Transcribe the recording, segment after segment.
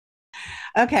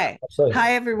Okay. Absolutely.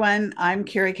 Hi, everyone. I'm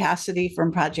Kerry Cassidy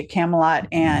from Project Camelot,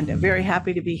 and very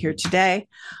happy to be here today.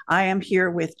 I am here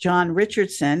with John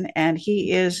Richardson, and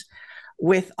he is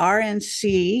with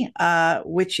RNC,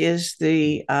 which is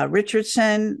the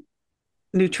Richardson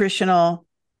Nutritional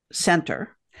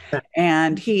Center.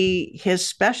 And his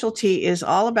specialty is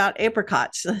all about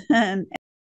apricots in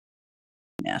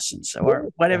essence, or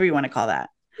whatever you want to call that.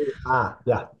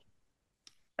 Yeah.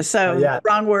 So Yeah.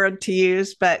 wrong word to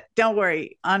use, but don't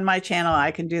worry. On my channel, I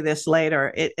can do this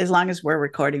later. As long as we're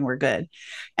recording, we're good,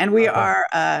 and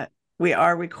Okay. we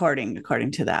are recording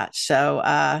according to that.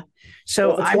 Well,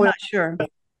 So if it's I'm going, not sure.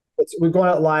 we're going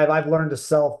out live. I've learned to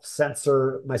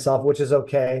self-censor myself, which is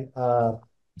okay.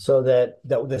 So that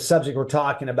the subject we're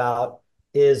talking about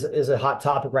is a hot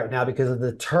topic right now because of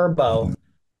the turbo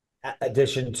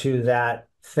addition to that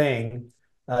thing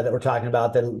that we're talking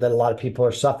about that a lot of people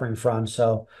are suffering from.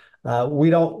 So we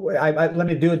don't. Let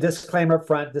me do a disclaimer up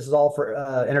front. This is all for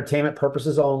entertainment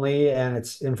purposes only, and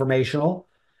it's informational.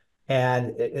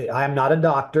 And I'm not a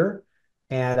doctor,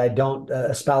 and I don't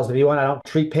espouse the view, and I don't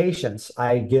treat patients.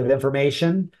 I give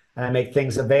information and I make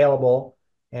things available.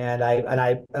 I'm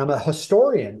a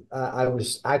historian. I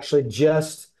was actually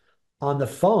just on the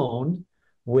phone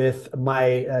with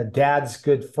my dad's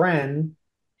good friend,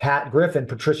 Pat Griffin,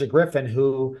 Patricia Griffin,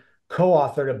 who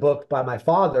co-authored a book by my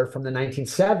father from the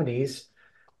 1970s.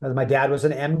 My dad was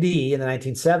an MD in the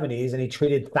 1970s, and he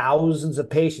treated thousands of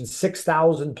patients,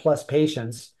 6,000 plus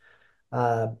patients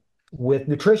uh, with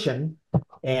nutrition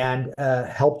and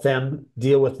help them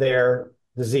deal with their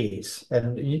disease.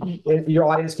 And your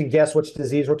audience can guess which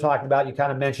disease we're talking about. You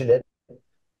kind of mentioned it.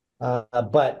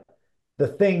 But the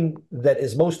thing that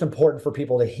is most important for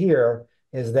people to hear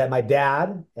is that my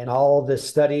dad and all the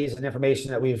studies and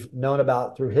information that we've known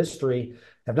about through history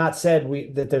have not said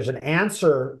that there's an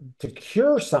answer to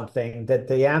cure something, that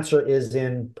the answer is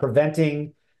in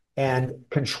preventing and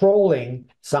controlling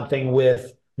something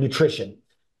with nutrition.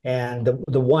 And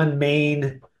the one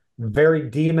main, very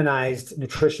demonized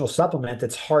nutritional supplement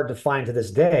that's hard to find to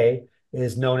this day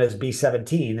is known as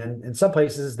B17. And in some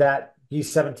places that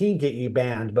B17 get you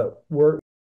banned, but we're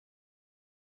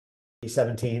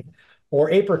B17 or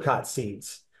apricot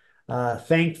seeds.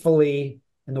 Thankfully,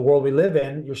 in the world we live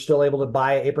in, you're still able to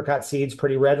buy apricot seeds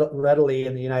pretty readily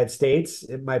in the United States.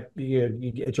 It might be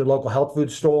at your local health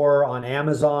food store, on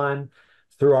Amazon,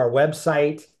 through our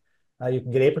website. You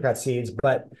can get apricot seeds,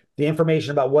 but the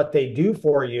information about what they do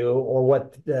for you or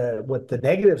what the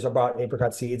negatives about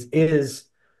apricot seeds is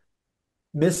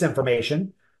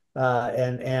misinformation. Our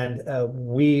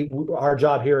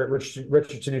job here at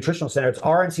Richardson Nutritional Center, it's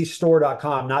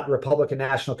rncstore.com, not Republican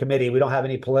National Committee. We don't have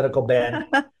any political bend.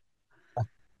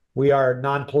 We are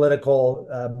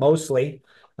non-political mostly.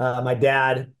 My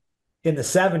dad in the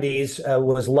 70s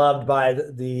was loved by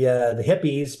the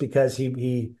hippies because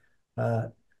he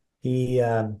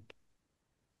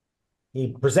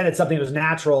he presented something that was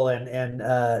natural and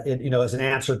as an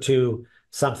answer to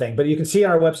something. But you can see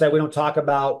on our website we don't talk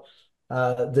about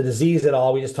the disease at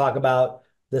all. We just talk about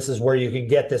this is where you can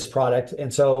get this product.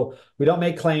 And so we don't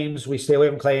make claims. We stay away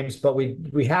from claims, but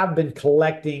we have been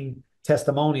collecting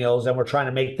testimonials and we're trying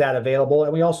to make that available.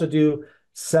 And we also do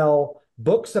sell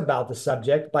books about the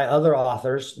subject by other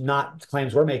authors, not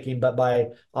claims we're making, but by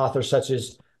authors such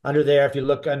as under there. If you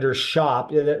look under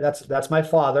shop, that's my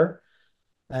father.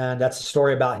 And that's a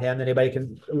story about him that anybody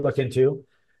can look into.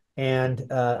 And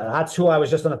that's who I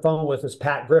was just on the phone with, was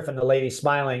Pat Griffin, the lady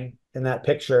smiling in that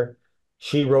picture.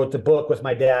 She wrote the book with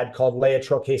my dad called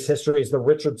Laetrile Case Histories, the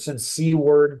Richardson C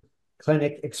Word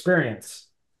Clinic Experience.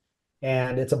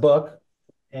 And it's a book,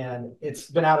 and it's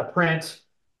been out of print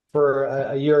for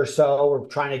a year or so. We're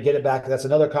trying to get it back. That's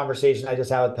another conversation I just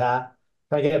had with Pat.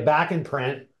 Trying to get it back in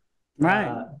print. Right.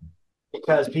 Uh,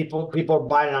 because people are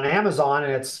buying it on Amazon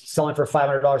and it's selling for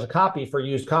 $500 a copy for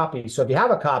used copies. So if you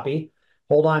have a copy,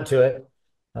 hold on to it.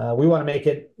 We want to make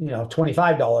it,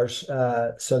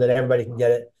 $25 so that everybody can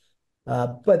get it.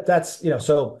 But that's,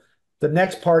 so the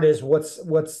next part is what's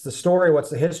the story? What's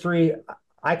the history?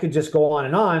 I could just go on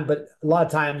and on, but a lot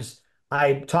of times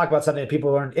I talk about something that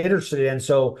people aren't interested in.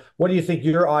 So what do you think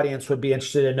your audience would be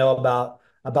interested to know about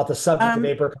the subject of Um,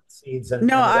 apricot seeds no, and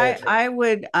the layer? I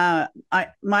would,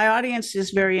 my audience is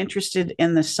very interested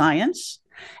in the science,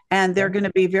 and they're Okay. going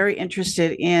to be very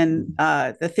interested in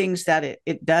the things that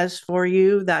it does for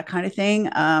you, that kind of thing.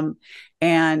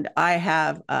 And I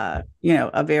have, a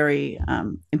very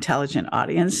intelligent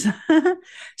audience.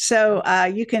 So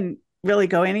you can really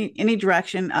go any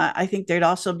direction. I think they'd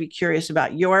also be curious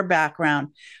about your background,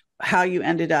 how you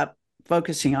ended up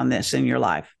focusing on this in your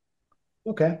life.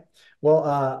 Okay. Well,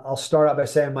 I'll start out by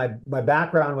saying my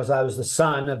background was I was the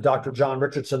son of Dr. John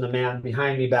Richardson, the man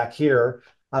behind me back here.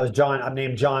 I'm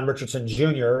named John Richardson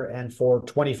Jr., and for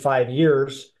 25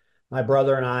 years, my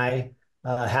brother and I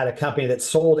had a company that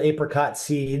sold apricot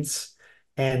seeds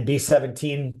and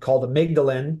B17 called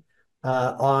amygdalin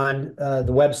on the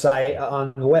website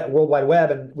on the World Wide Web,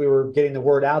 and we were getting the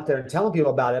word out there and telling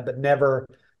people about it, but never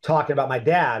talking about my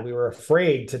dad. We were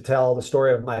afraid to tell the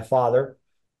story of my father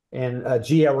and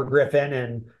G. Edward Griffin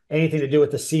and anything to do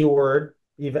with the C word,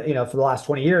 even, for the last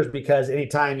 20 years, because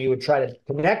anytime you would try to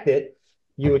connect it,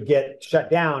 you would get shut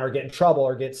down or get in trouble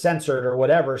or get censored or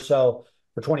whatever. So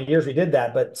for 20 years, we did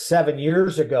that. But 7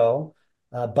 years ago,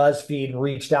 BuzzFeed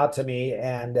reached out to me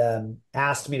and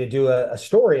asked me to do a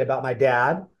story about my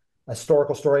dad, a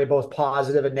historical story, both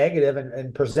positive and negative,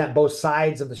 and present both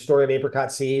sides of the story of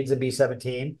apricot seeds and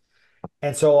B17.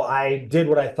 And so I did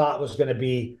what I thought was going to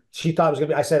be, she thought it was going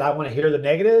to be, I said, I want to hear the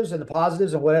negatives and the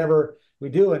positives and whatever we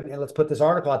do. And let's put this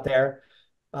article out there.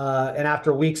 And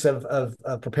after weeks of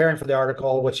preparing for the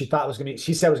article, what she thought was going to be,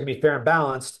 she said was going to be fair and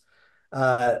balanced.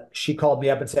 She called me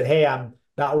up and said, hey, I'm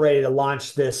about ready to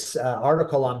launch this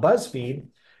article on BuzzFeed.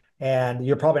 And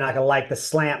you're probably not going to like the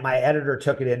slant my editor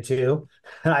took it into.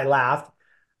 And I laughed.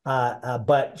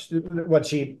 But when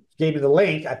she gave me the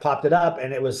link, I popped it up,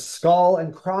 and it was skull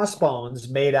and crossbones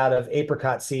made out of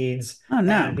apricot seeds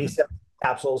and B7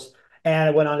 capsules. And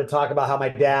it went on to talk about how my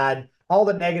dad, all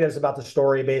the negatives about the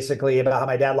story, basically about how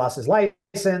my dad lost his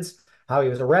license, how he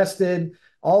was arrested,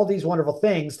 all these wonderful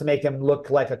things to make him look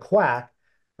like a quack.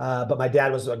 But my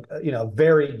dad was a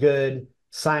very good,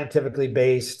 scientifically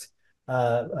based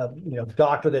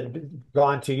doctor that had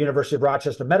gone to University of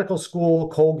Rochester Medical School,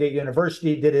 Colgate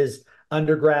University, did his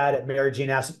undergrad at Mary Jean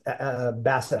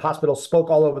Bassett Hospital, spoke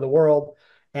all over the world.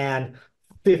 And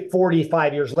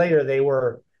 45 years later, they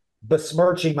were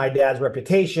besmirching my dad's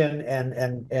reputation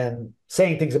and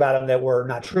saying things about him that were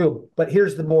not true. But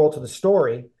here's the moral to the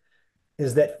story,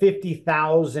 is that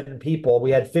 50,000 people,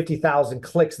 we had 50,000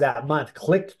 clicks that month,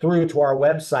 clicked through to our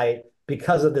website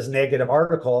because of this negative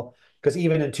article. Because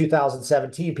even in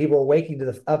 2017, people were waking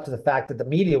up to the fact that the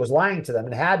media was lying to them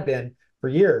and had been for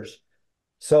years.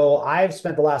 So I've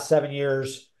spent the last 7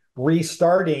 years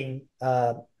restarting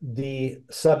the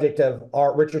subject of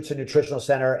our Richardson Nutritional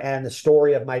Center and the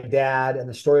story of my dad and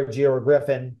the story of Geo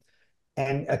Griffin,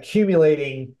 and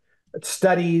accumulating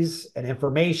studies and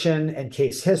information and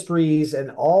case histories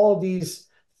and all these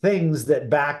things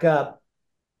that back up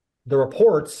the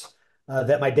reports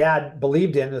that my dad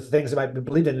believed in, the things that I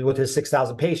believed in with his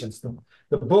 6,000 patients.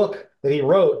 The book that he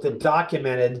wrote that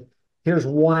documented, here's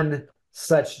one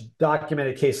such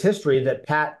documented case history that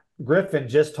Pat Griffin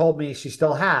just told me she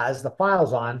still has the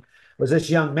files on, was this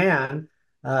young man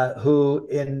who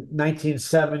in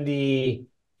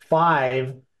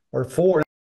 1975 or 4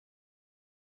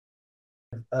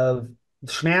 of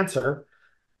Schmancer,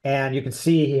 and you can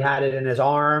see he had it in his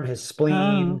arm, his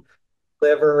spleen,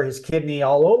 liver, his kidney,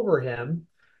 all over him.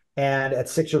 And at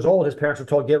 6 years old, his parents were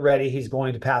told, get ready, he's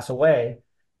going to pass away.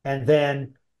 And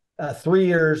then 3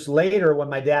 years later, when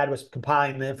my dad was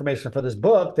compiling the information for this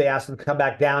book, they asked him to come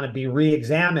back down and be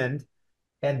re-examined.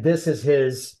 And this is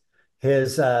his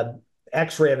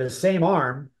x-ray of his same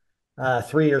arm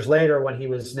 3 years later, when he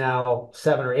was now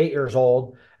 7 or 8 years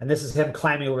old. And this is him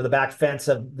climbing over the back fence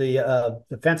of the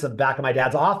fence of the back of my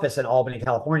dad's office in Albany,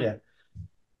 California.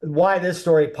 Why this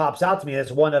story pops out to me,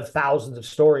 is one of thousands of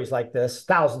stories like this,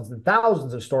 thousands and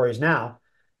thousands of stories now,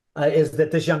 is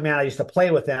that this young man, I used to play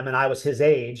with him and I was his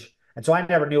age. And so I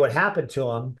never knew what happened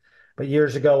to him. But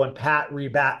years ago, when Pat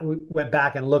went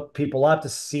back and looked people up to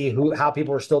see how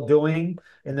people were still doing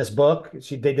in this book,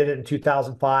 they did it in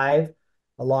 2005,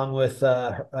 along with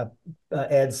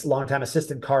Ed's longtime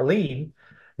assistant, Carlene.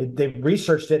 They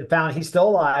researched it and found he's still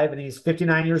alive, and he's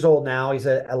 59 years old now. He's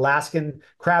an Alaskan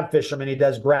crab fisherman. He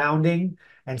does grounding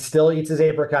and still eats his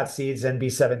apricot seeds and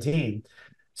B17.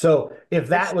 So if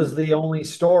that was the only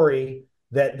story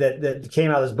that came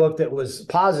out of this book that was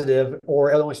positive, or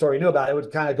the only story we knew about, it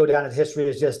would kind of go down in history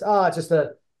as just, it's just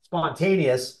a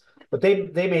spontaneous. But they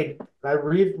made, I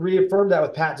reaffirmed that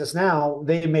with Pat just now.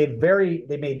 They made very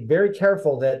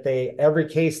careful that every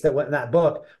case that went in that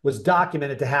book was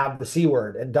documented to have the C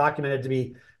word and documented to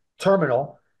be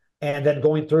terminal. And then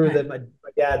going through my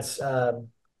dad's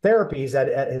therapies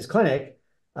at his clinic,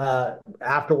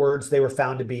 afterwards they were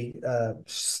found to be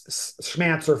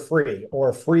schmancer free,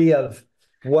 or free of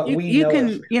what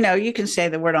you can say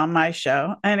the word on my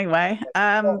show anyway.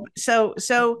 So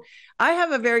I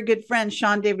have a very good friend,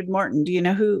 Sean David Morton. Do you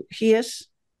know who he is?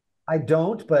 I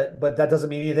don't, but that doesn't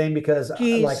mean anything because like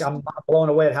He's I'm blown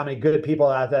away at how many good people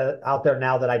are out there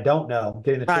now that I don't know,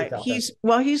 getting the truth right. out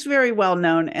there. He's very well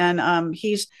known, and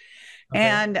he's Okay.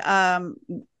 and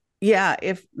yeah,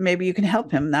 if maybe you can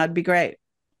help him, that would be great.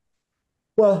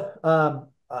 Well,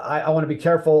 I want to be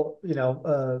careful,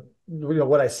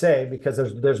 what I say because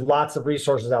there's lots of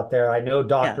resources out there. I know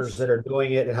doctors Yes. that are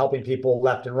doing it and helping people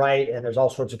left and right, and there's all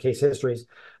sorts of case histories.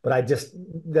 But I just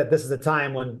that this is the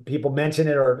time when people mention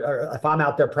it, or if I'm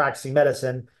out there practicing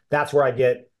medicine, that's where I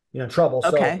get in trouble. So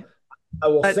Okay. I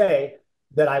will But say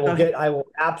that go ahead. I will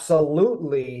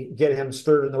absolutely get him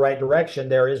steered in the right direction.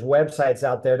 There is websites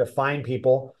out there to find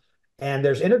people, and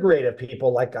there's integrative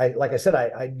people. Like I said,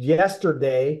 I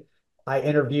yesterday I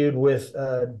interviewed with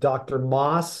Dr.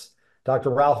 Moss,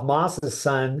 Dr. Ralph Moss's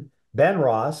son, Ben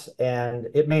Ross, and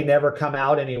it may never come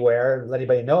out anywhere, let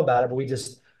anybody know about it, but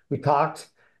we talked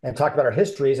and talked about our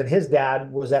histories. And his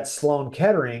dad was at Sloan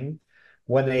Kettering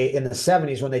when they in the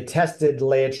 70s when they tested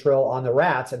Laetrile on the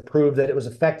rats and proved that it was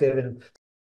effective, and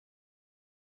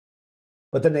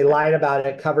but then they lied about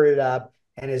it, covered it up,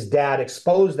 and his dad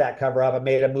exposed that cover up and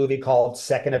made a movie called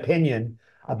Second Opinion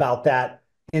about that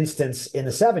instance in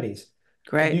the 70s.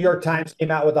 The New Great. York Times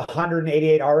came out with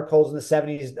 188 articles in the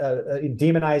 70s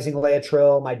demonizing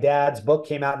Laetrile. My dad's book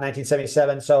came out in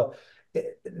 1977. So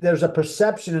there's a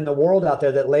perception in the world out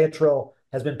there that Laetrile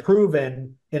has been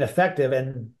proven ineffective,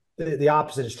 and the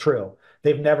opposite is true.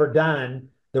 They've never done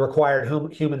the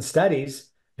required human studies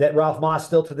that Ralph Moss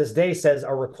still to this day says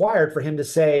are required for him to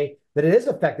say that it is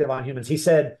effective on humans. He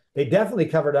said they definitely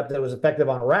covered up that it was effective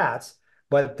on rats,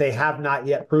 but they have not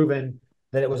yet proven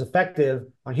that it was effective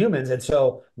on humans. And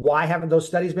so why haven't those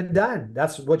studies been done?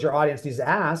 That's what your audience needs to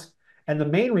ask. And the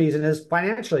main reason is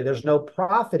financially. There's no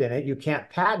profit in it. You can't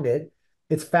patent it.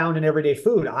 It's found in everyday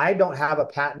food. I don't have a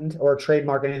patent or a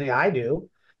trademark on anything I do.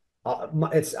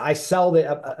 I sell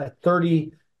a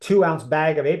 32-ounce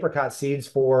bag of apricot seeds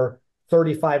for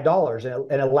 $35,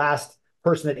 and a last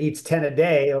person that eats 10 a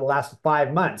day, it'll last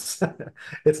 5 months.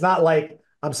 It's not like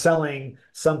I'm selling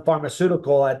some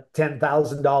pharmaceutical at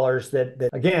 $10,000 that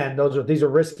again, these are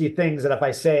risky things that if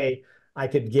I say I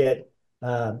could get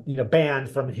banned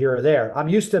from here or there. I'm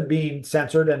used to being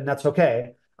censored, and that's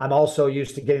okay. I'm also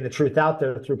used to getting the truth out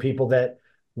there through people that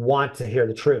want to hear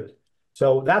the truth.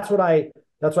 So that's what I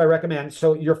recommend.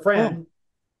 So your Oh, friend,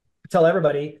 tell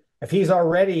everybody if he's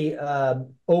already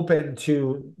open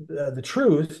to the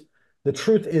truth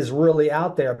is really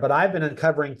out there. But I've been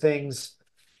uncovering things.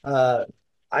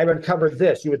 I've uncovered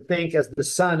this. You would think, as the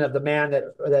son of the man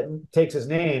that takes his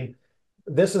name,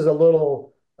 this is a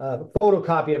little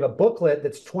photocopy of a booklet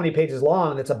that's 20 pages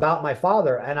long that's about my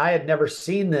father, and I had never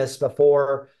seen this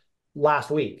before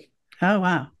last week. oh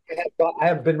wow. I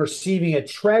have been receiving a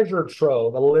treasure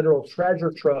trove, a literal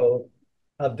treasure trove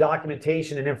of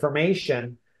documentation and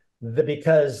information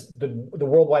because the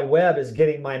World Wide Web is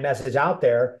getting my message out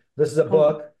there. This is a Cool.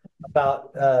 book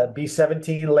about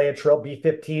B17 Laetrile,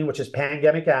 B15, which is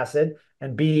pangamic acid,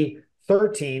 and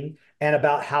B13, and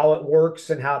about how it works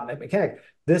and how mechanic.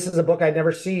 This is a book I'd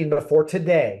never seen before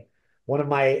today. One of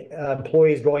my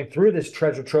employees going through this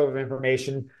treasure trove of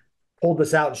information pulled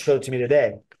this out and showed it to me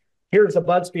today. Here's a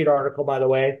BuzzFeed article, by the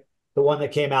way, the one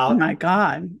that came Oh out. my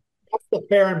God. That's the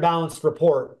Fair and Balanced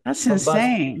report That's from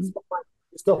BuzzFeed. insane.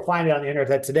 You still find it on the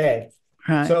internet today.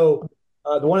 Right. So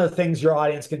one of the things your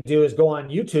audience can do is go on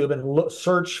YouTube and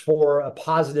search for a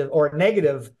positive or a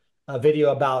negative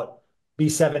video about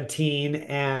B17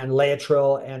 and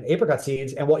Laetrile and apricot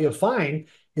seeds. And what you'll find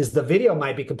is the video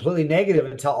might be completely negative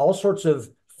and tell all sorts of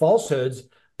falsehoods,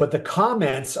 but the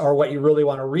comments are what you really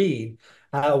want to read.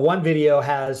 One video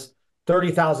has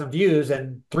 30,000 views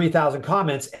and 3,000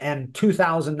 comments, and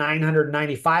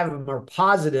 2,995 of them are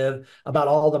positive about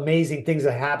all the amazing things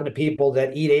that happen to people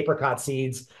that eat apricot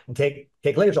seeds and take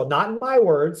Laetrile. Not in my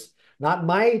words, not in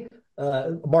my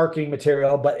marketing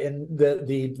material, but in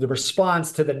the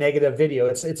response to the negative video.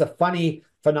 It's a funny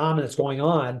phenomenon that's going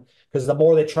on because the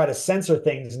more they try to censor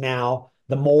things now,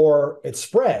 the more it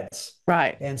spreads.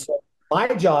 Right. And so my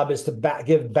job is to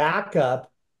give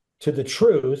backup to the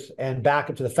truth and back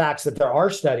up to the facts that there are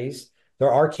studies,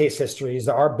 there are case histories,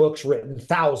 there are books written,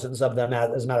 thousands of them,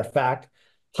 as a matter of fact,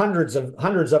 hundreds of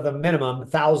them minimum,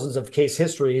 thousands of case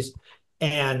histories.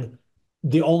 And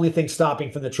the only thing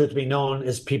stopping from the truth being known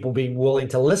is people being willing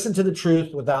to listen to the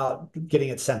truth without getting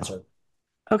it censored.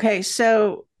 Okay.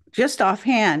 So just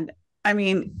offhand, I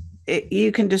mean,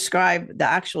 you can describe the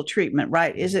actual treatment,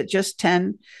 right? Is it just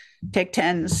take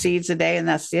 10 seeds a day and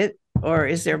that's it? Or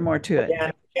is there more to it?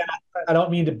 Again, I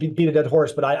don't mean to beat a dead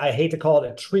horse, but I hate to call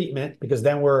it a treatment because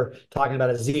then we're talking about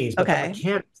a disease. But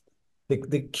Okay.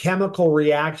 The chemical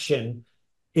reaction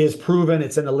is proven.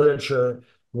 It's in the literature.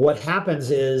 What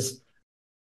happens is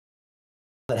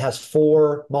it has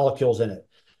four molecules in it.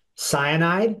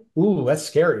 Cyanide, ooh, that's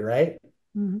scary, right?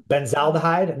 Mm-hmm.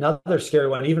 Benzaldehyde, another scary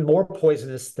one, even more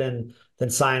poisonous than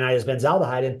cyanide is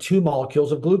benzaldehyde, and two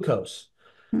molecules of glucose.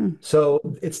 Mm-hmm. So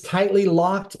it's tightly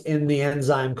locked in the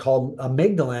enzyme called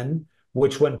amygdalin,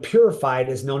 which when purified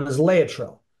is known as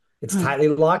laetrile. It's tightly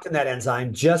locked in that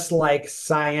enzyme, just like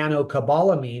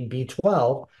cyanocobalamin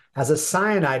B12 has a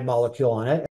cyanide molecule on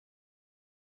it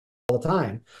all the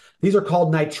time. These are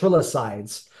called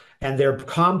nitrilosides, and they're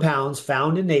compounds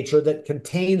found in nature that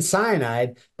contain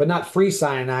cyanide, but not free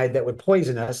cyanide that would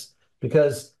poison us.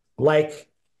 Because, like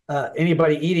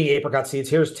anybody eating apricot seeds,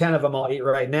 here's 10 of them I'll eat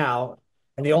right now.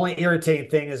 And the only irritating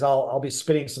thing is I'll be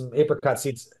spitting some apricot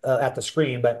seeds at the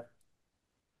screen, but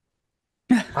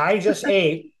I just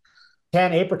ate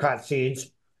 10 apricot seeds,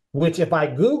 which if I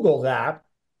Google that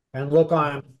and look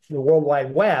on the World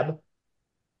Wide Web,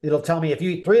 it'll tell me if you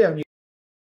eat three of them,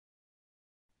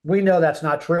 we know that's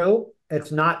not true.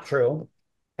 It's not true.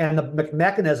 And the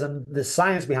mechanism, the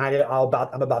science behind it, I'm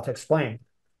about to explain.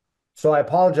 So I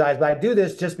apologize, but I do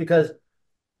this just because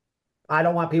I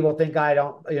don't want people to think I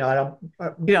don't, I don't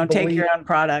You don't take your own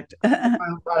product. my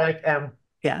own product. And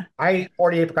Yeah. I eat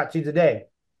 40 apricot seeds a day.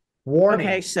 Warning.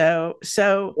 Okay, so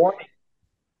warning.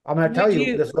 I'm going to tell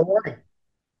you, this is a warning.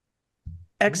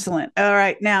 Excellent. All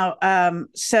right. Now,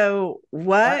 so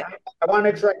what? I want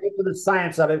to make sure I get to the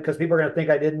science of it because people are going to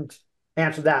think I didn't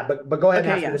answer that. But go ahead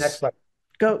and ask me the next question.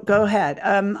 Go ahead.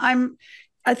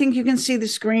 I think you can see the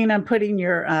screen. I'm putting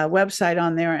your website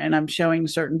on there, and I'm showing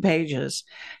certain pages.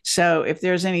 So if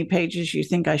there's any pages you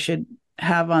think I should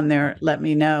have on there, let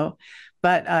me know.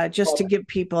 But just to give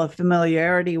people a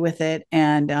familiarity with it,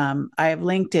 and I have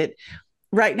linked it.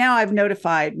 Right now, I've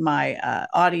notified my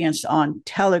audience on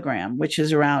Telegram, which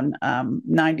is around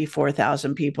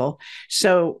 94,000 people.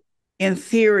 So in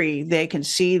theory, they can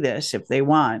see this if they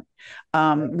want.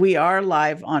 We are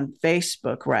live on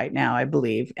Facebook right now, I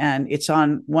believe, and it's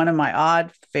on one of my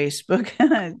odd Facebook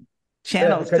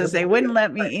channels because they wouldn't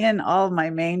let me in all of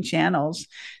my main channels.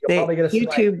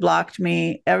 YouTube blocked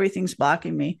me. Everything's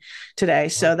blocking me today.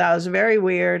 So that was very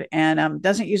weird and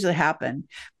doesn't usually happen.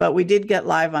 But we did get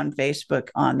live on Facebook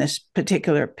on this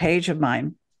particular page of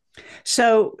mine.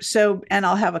 So and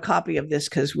I'll have a copy of this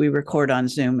because we record on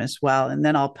Zoom as well. And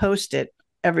then I'll post it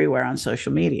everywhere on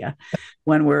social media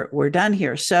when we're done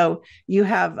here. So you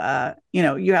have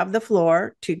you have the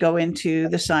floor to go into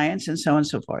the science and so on and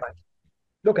so forth.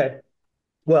 Okay.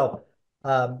 Well,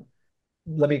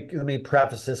 let me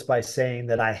preface this by saying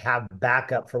that I have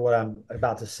backup for what I'm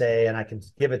about to say, and I can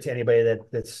give it to anybody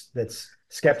that's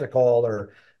skeptical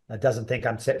or doesn't think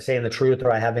I'm saying the truth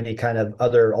or I have any kind of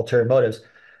other ulterior motives.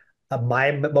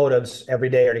 My motives every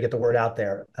day are to get the word out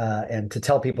there and to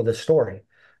tell people this story.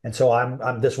 And so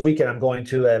I'm this weekend I'm going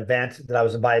to an event that I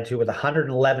was invited to with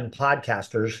 111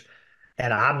 podcasters,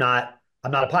 and I'm not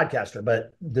a podcaster,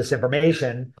 but this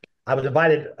information I was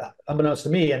invited unbeknownst to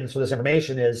me, and so this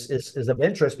information is of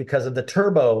interest because of the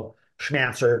turbo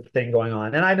schmancer thing going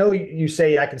on. And I know you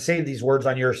say I can say these words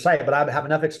on your site, but I have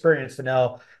enough experience to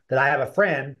know that I have a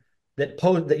friend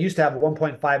that used to have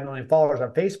 1.5 million followers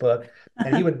on Facebook,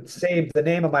 and he would save the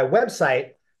name of my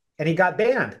website, and he got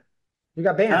banned. He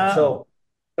got banned. Oh.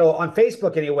 So on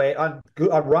Facebook anyway, on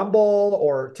Rumble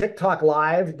or TikTok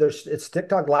Live,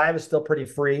 TikTok Live is still pretty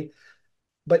free.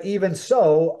 But even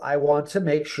so, I want to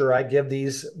make sure I give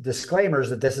these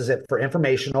disclaimers that this is it for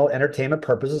informational, entertainment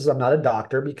purposes. I'm not a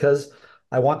doctor because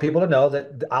I want people to know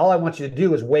that all I want you to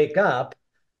do is wake up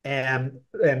and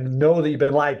know that you've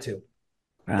been lied to.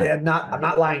 Right. And I'm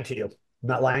not lying to you. I'm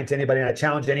not lying to anybody. And I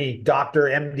challenge any doctor,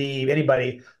 MD,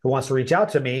 anybody who wants to reach out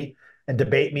to me and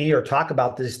debate me or talk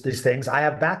about these things. I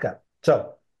have backup.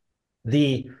 So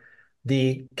the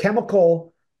chemical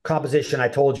composition I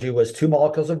told you was two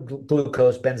molecules of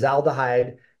glucose,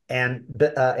 benzaldehyde,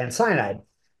 and cyanide.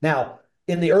 Now,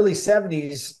 in the early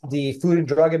 70s, the Food and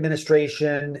Drug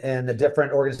Administration and the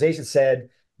different organizations said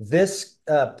this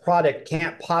product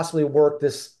can't possibly work,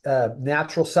 this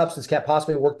natural substance can't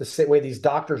possibly work the way these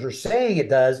doctors are saying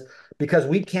it does because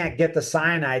we can't get the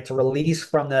cyanide to release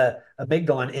from the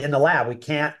amygdalin in the lab.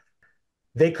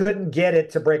 They couldn't get it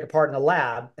to break apart in the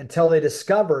lab until they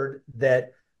discovered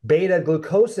that beta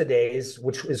glucosidase,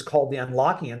 which is called the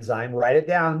unlocking enzyme, write it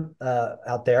down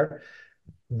out there.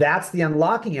 That's the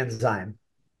unlocking enzyme.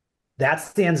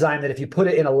 That's the enzyme that if you put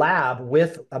it in a lab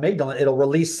with amygdalin, it'll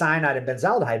release cyanide and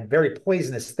benzaldehyde, very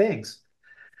poisonous things.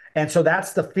 And so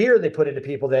that's the fear they put into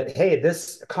people that, hey,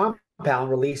 this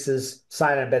compound releases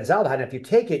cyanide and benzaldehyde. And if you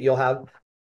take it, you'll have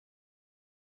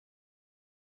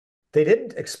they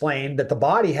didn't explain that the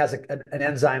body has an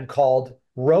enzyme called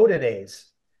rhodinase,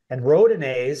 and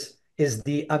rhodinase is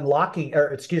the unlocking, or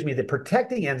excuse me, the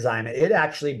protecting enzyme. It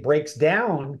actually breaks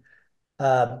down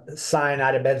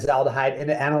cyanide and benzaldehyde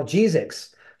into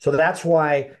analgesics. So that's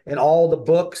why in all the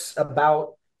books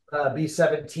about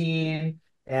B17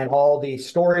 and all the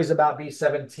stories about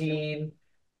B17,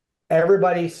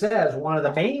 everybody says one of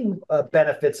the main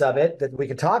benefits of it that we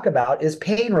can talk about is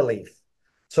pain relief.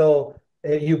 So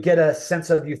you get a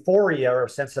sense of euphoria or a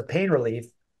sense of pain relief,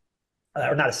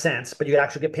 or not a sense, but you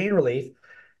actually get pain relief.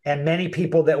 And many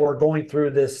people that were going through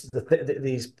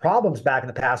these problems back in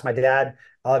the past, my dad,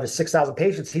 out of his 6,000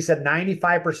 patients, he said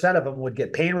 95% of them would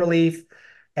get pain relief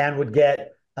and would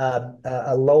get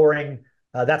a lowering.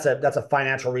 That's a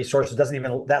financial resource. It doesn't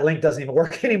even, that link doesn't even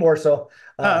work anymore. So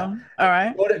all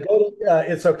right.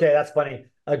 it's okay. That's funny.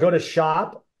 Go to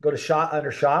shop. Go to shop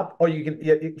under shop. Oh, you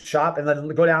can shop and then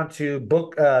go down to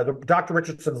book Dr.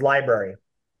 Richardson's library.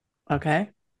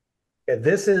 Okay.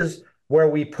 This is where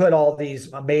we put all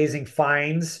these amazing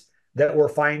finds that we're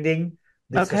finding,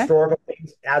 these historical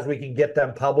things, as we can get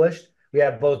them published. We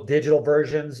have both digital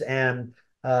versions and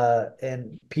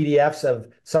PDFs of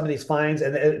some of these finds,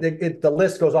 and the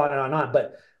list goes on and on and on.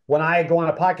 But when I go on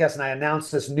a podcast and I announce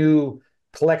this new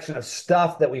collection of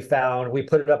stuff that we found, we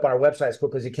put it up on our website as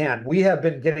quickly as you can. We have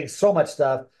been getting so much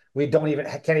stuff, we can't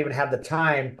even have the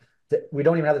time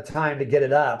to get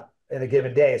it up in a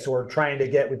given day. So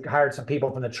we've hired some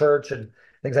people from the church and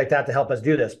things like that to help us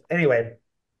do this. Anyway,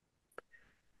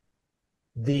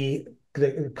 the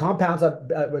compounds,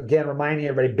 again, reminding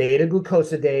everybody,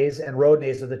 beta-glucosidase and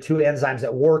rhodinase are the two enzymes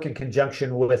that work in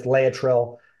conjunction with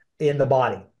Laetrile in the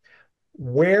body.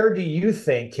 Where do you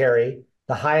think, Kerry,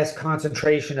 the highest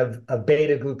concentration of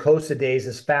beta-glucosidase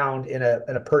is found in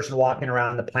a person walking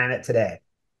around the planet today?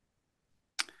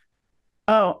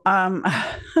 Oh,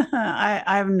 I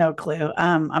have no clue.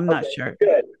 I'm not sure.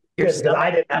 Good. Because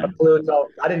I didn't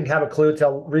have a clue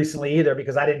till recently either,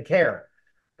 because I didn't care.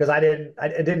 Because I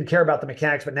didn't care about the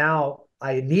mechanics, but now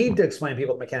I need to explain to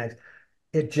people the mechanics.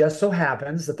 It just so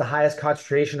happens that the highest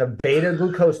concentration of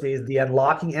beta-glucosidase, the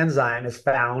unlocking enzyme, is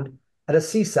found at a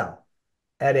C cell,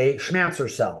 at a Schmancer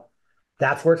cell.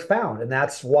 That's where it's found. And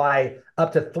that's why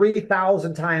up to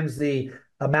 3,000 times the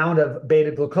amount of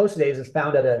beta-glucosidase is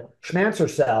found at a Schmancer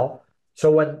cell.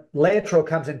 So when Laetrile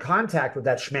comes in contact with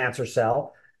that Schmancer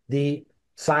cell, the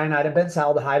cyanide and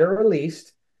benzaldehyde are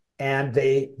released, and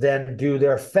they then do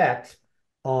their effect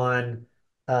on,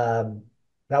 that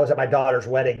was at my daughter's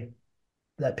wedding,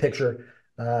 that picture.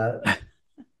 So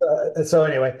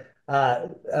anyway,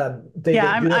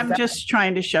 I'm just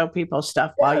trying to show people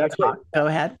stuff while you talk. Go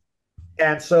ahead.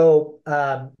 And so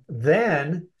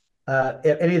then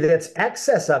if any of that's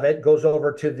excess of it goes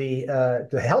over to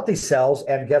the healthy cells,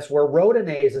 and guess where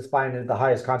rhodinase is finding the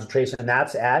highest concentration, and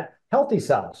that's at healthy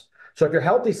cells. So if your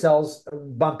healthy cells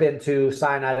bump into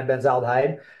cyanide and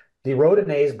benzaldehyde, the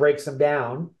rhodinase breaks them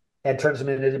down and turns them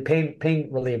into pain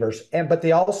relievers. But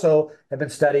they also have been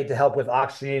studied to help with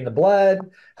oxygenating the blood,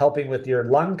 helping with your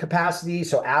lung capacity.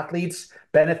 So athletes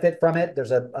benefit from it.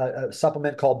 There's a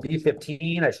supplement called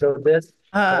B15. I showed this.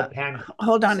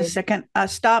 Hold on a second.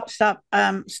 Stop.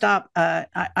 I've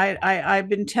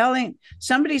been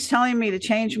somebody's telling me to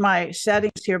change my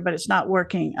settings here, but it's not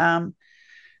working.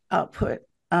 Output.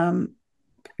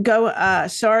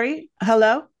 Sorry.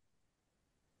 Hello.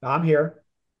 I'm here.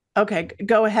 Okay,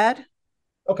 go ahead.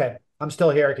 Okay, I'm still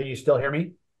here. Can you still hear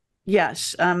me?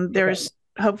 Yes. There's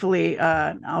hopefully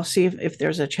I'll see if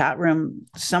there's a chat room.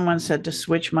 Someone said to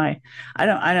switch I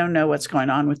don't know what's going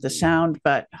on with the sound,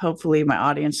 but hopefully my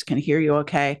audience can hear you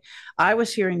okay. I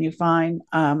was hearing you fine,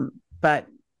 but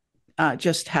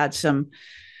just had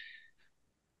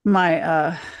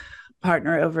my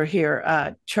partner over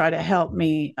here try to help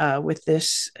me with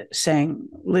this, saying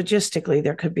logistically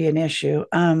there could be an issue.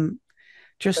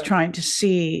 Just trying to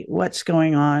see what's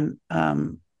going on.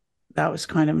 That was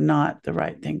kind of not the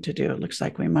right thing to do. It looks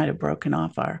like we might have broken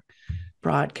off our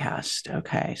broadcast.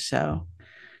 Okay, so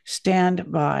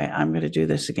stand by. I'm going to do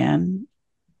this again.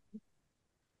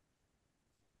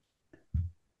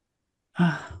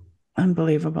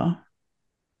 Unbelievable.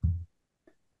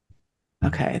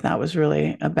 Okay, that was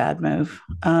really a bad move.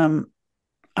 I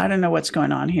don't know what's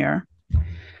going on here.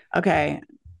 Okay.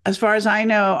 As far as I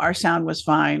know, our sound was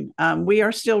fine. We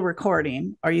are still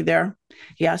recording. Are you there?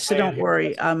 Yeah, so don't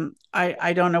worry.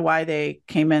 I don't know why they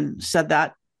came and said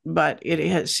that, but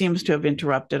it seems to have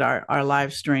interrupted our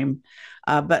live stream.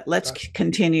 But let's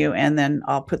continue, and then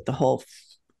I'll put the whole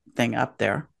thing up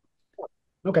there.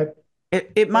 Okay.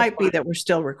 It might be that we're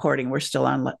still recording. We're still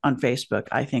on Facebook.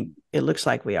 I think it looks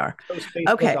like we are.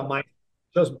 Okay.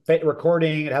 shows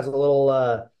recording. It has a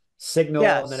little signal,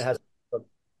 and then it Yes.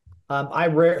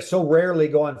 has. So rarely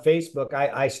go on Facebook.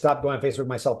 I stopped going on Facebook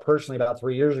myself personally about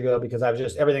 3 years ago because I was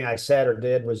just everything I said or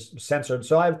did was censored.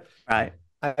 So Right.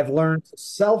 I've learned to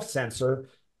self-censor,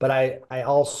 but I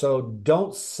also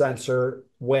don't censor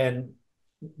when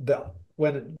the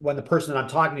person that I'm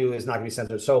talking to is not going to be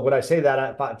censored. So when I say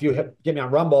that, if you get me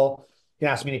on Rumble, you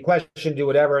can ask me any question, do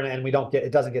whatever, and we don't get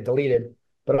it doesn't get deleted.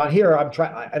 But on here, I'm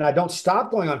trying, and I don't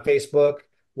stop going on Facebook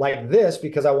like this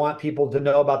because I want people to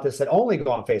know about this that only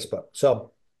go on Facebook.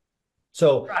 So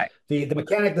Right. the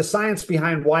mechanic, the science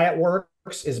behind why it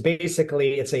works is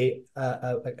basically it's a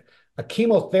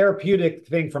chemotherapeutic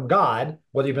thing from God,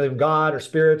 whether you believe in God or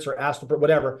spirits or astral,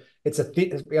 whatever. It's a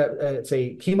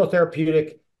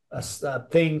chemotherapeutic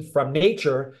thing from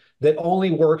nature that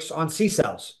only works on C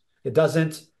cells. It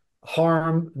doesn't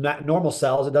harm normal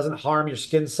cells. It doesn't harm your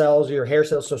skin cells or your hair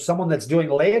cells. So someone that's doing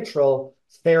laetrile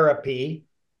therapy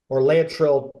or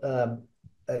laetrile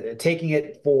taking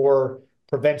it for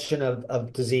prevention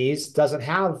of disease doesn't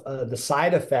have the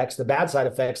side effects, the bad side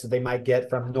effects that they might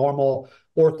get from normal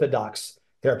orthodox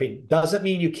therapy. Doesn't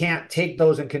mean you can't take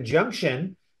those in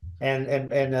conjunction. And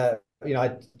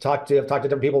I've talked to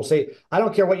different people who say, I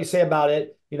don't care what you say about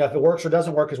it, if it works or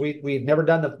doesn't work, because we've never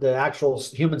done the actual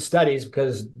human studies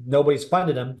because nobody's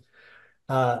funded them.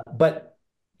 But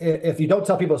if you don't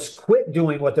tell people to quit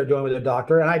doing what they're doing with their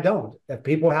doctor, and I don't, if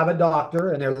people have a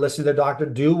doctor and they're listening to their doctor,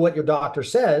 do what your doctor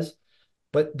says.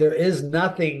 But there is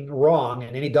nothing wrong,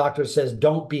 and any doctor says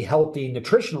don't be healthy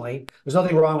nutritionally. There's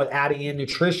nothing wrong with adding in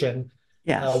nutrition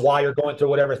Yes. while you're going through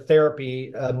whatever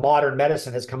therapy modern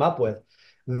medicine has come up with.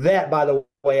 That, by the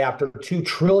way, after $2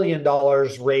 trillion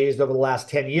raised over the last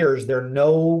 10 years, they're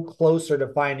no closer to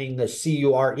finding the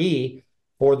CURE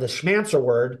for the schmancer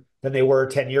word than they were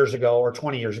 10 years ago or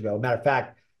 20 years ago. Matter of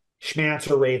fact,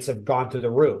 schmancer rates have gone through the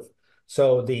roof.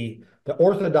 So the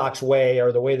orthodox way,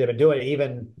 or the way they've been doing it,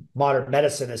 even modern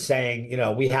medicine is saying,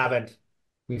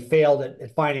 we failed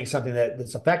at finding something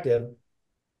that's effective.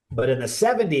 But in the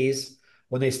 70s,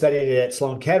 when they studied it at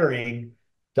Sloan Kettering,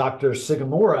 Dr.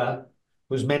 Sugimura,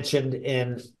 who's mentioned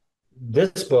in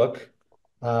this book,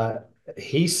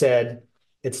 he said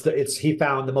he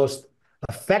found the most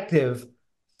effective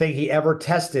thing he ever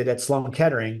tested at Sloan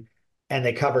Kettering, and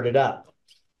they covered it up.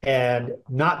 And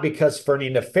not because for any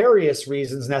nefarious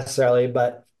reasons necessarily,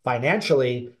 but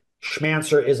financially,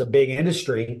 schmancer is a big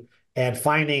industry, and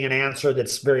finding an answer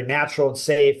that's very natural and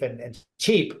safe and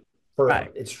cheap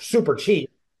Right. it's super cheap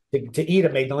to eat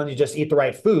them, then you just eat the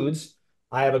right foods.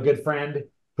 I have a good friend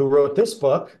who wrote this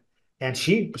book, and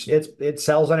it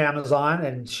sells on Amazon,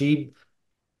 and she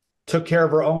took care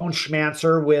of her own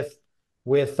schmancer with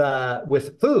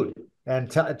food,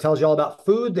 and it tells you all about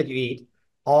food that you eat,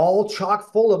 all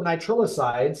chock full of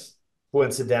nitrilicides,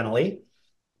 coincidentally.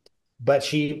 But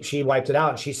she wiped it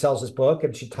out, and she sells this book,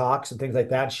 and she talks and things like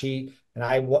that.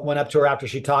 I went up to her after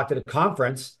she talked at a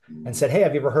conference and said, "Hey,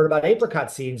 have you ever heard about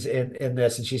apricot seeds in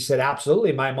this?" And she said,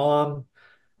 "Absolutely. My mom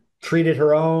treated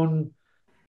her own.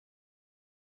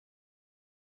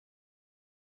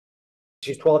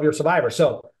 She's 12-year survivor."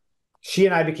 So she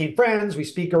and I became friends. We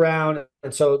speak around.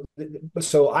 And so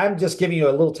I'm just giving you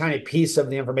a little tiny piece of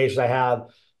the information I have,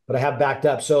 but I have backed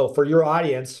up. So for your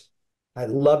audience, I'd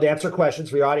love to answer questions.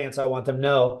 For your audience, I want them to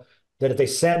know that if they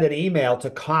send an email to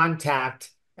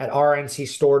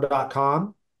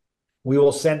contact@rncstore.com, we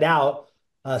will send out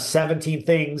 17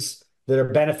 things that are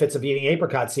benefits of eating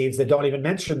apricot seeds that don't even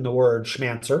mention the word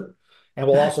schmancer. And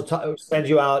we'll also send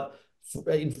you out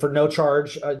for no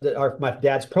charge my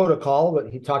dad's protocol, what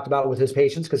he talked about with his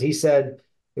patients, because he said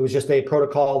it was just a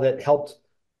protocol that helped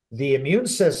the immune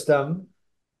system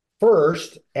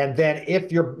first. And then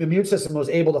if your immune system was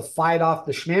able to fight off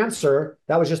the schmancer,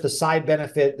 that was just a side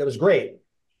benefit that was great.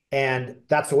 And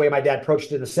that's the way my dad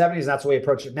approached it in the 70s. And that's the way he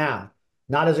approached it now.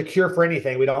 Not as a cure for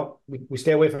anything. We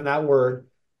stay away from that word,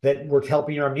 that we're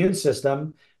helping your immune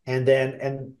system, and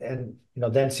then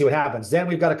then see what happens. Then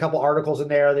we've got a couple articles in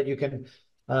there that you can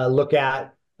look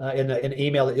at in an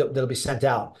email that'll be sent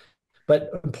out.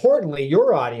 But importantly,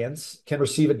 your audience can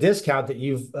receive a discount that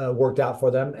you've worked out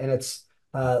for them, and it's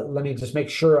let me just make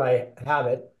sure I have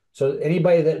it. So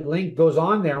anybody that link goes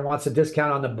on there and wants a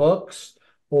discount on the books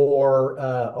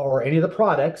or any of the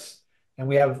products, and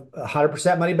we have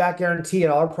 100% money back guarantee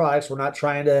in all our products. We're not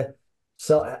trying to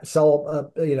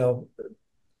sell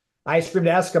ice cream to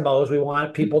Eskimos. We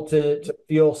want people to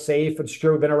feel safe and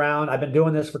secure. We've been around. I've been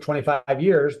doing this for 25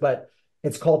 years, but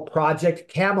it's called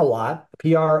Projectcamelot,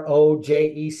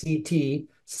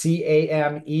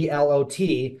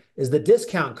 Projectcamelot is the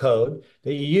discount code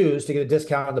that you use to get a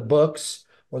discount on the books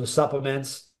or the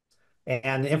supplements.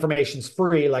 and the information's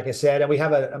free, like I said. And we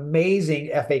have an amazing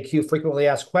FAQ, frequently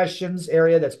asked questions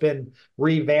area that's been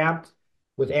revamped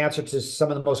with answers to some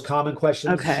of the most common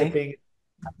questions, Okay. shipping.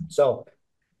 So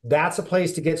that's a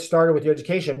place to get started with your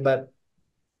education. But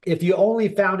if you only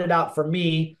found it out from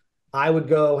me, I would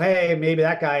go, hey, maybe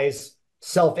that guy's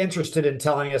self-interested in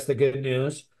telling us the good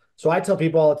news. So I tell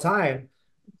people all the time,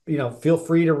 feel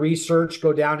free to research,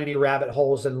 go down any rabbit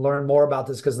holes and learn more about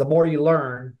this, because the more you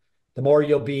learn, the more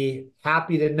you'll be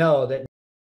happy to know that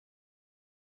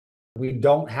we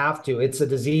don't have to. It's a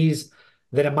disease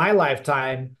that in my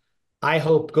lifetime, I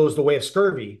hope goes the way of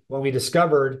scurvy, when we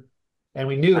discovered and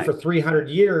we knew for 300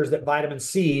 years that vitamin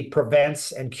C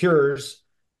prevents and cures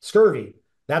scurvy.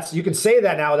 You can say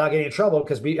that now without getting in trouble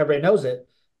because everybody knows it,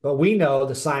 but we know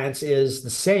the science is the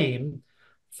same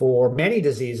for many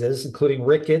diseases, including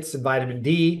rickets and vitamin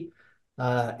D,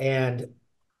 and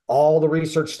all the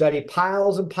research study,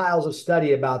 piles and piles of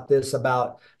study about this,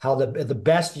 about how the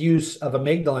best use of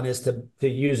amygdalin is to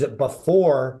use it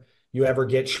before you ever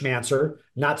get schmancer,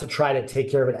 not to try to take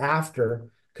care of it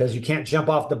after, because you can't jump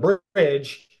off the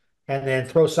bridge and then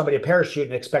throw somebody a parachute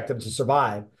and expect them to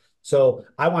survive. So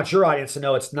I want your audience to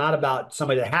know it's not about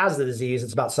somebody that has the disease.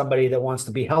 It's about somebody that wants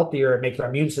to be healthier and make their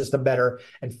immune system better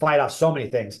and fight off so many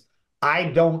things. I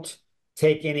don't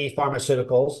take any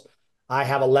pharmaceuticals. I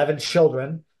have 11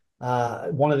 children.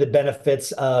 One of the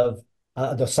benefits of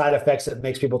the side effects that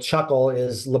makes people chuckle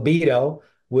is libido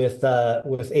with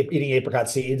eating apricot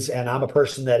seeds. And I'm a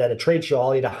person that at a trade show,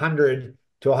 I'll eat 100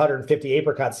 to 150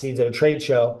 apricot seeds at a trade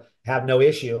show, have no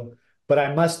issue. But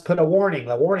I must put a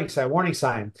warning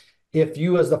sign. If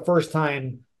you, as the first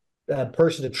time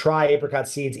person to try apricot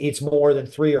seeds, eats more than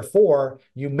 3 or 4,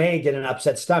 you may get an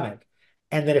upset stomach.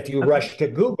 And then if you rush to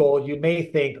Google, you may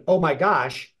think, oh my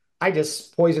gosh, I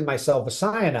just poisoned myself with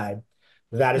cyanide.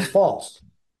 That is false.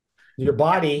 Your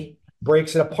body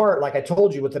breaks it apart, like I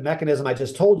told you, with the mechanism I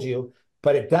just told you,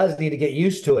 but it does need to get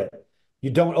used to it. You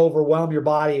don't overwhelm your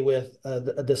body with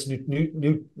this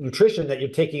nutrition that you're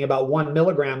taking about 1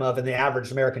 milligram of in the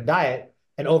average American diet,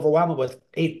 and overwhelm it with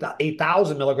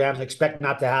 8,000 milligrams and expect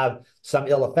not to have some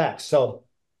ill effects. So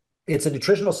it's a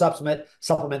nutritional supplement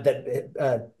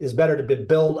that is better to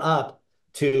build up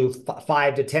to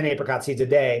 5 to 10 apricot seeds a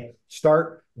day.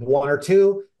 Start 1 or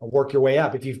 2 and work your way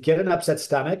up. If you get an upset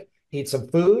stomach, eat some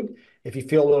food. If you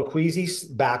feel a little queasy,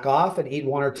 back off and eat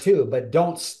 1 or 2, but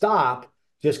don't stop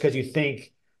just because you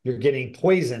think you're getting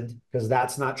poisoned, because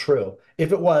that's not true.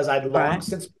 If it was, I'd long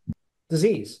since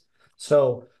disease.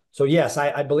 So yes,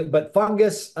 I believe, but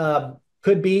fungus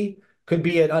could be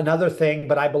another thing.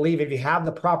 But I believe if you have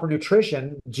the proper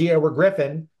nutrition, G. Edward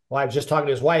Griffin, well, I was just talking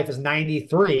to his wife, is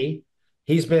 93.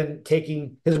 He's been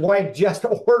taking, his wife just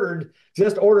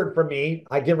ordered from me.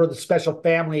 I give her the special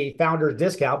family founders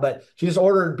discount, but she just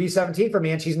ordered B17 for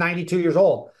me and she's 92 years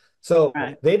old. So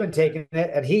they've been taking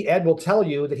it, and Ed will tell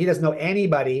you that he doesn't know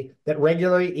anybody that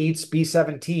regularly eats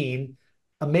B17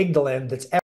 amygdalin that's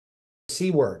ever the C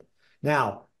word.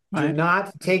 Now, do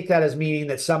not take that as meaning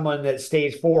that someone that's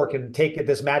stage 4 can take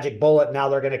this magic bullet and now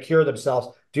they're going to cure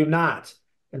themselves. Do not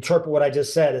interpret what I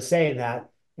just said as saying that.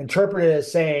 Interpret it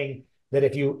as saying that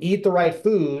if you eat the right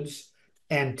foods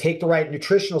and take the right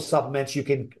nutritional supplements, you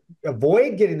can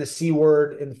avoid getting the C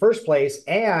word in the first place,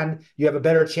 and you have a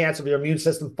better chance of your immune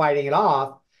system fighting it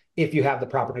off if you have the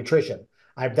proper nutrition.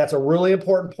 That's a really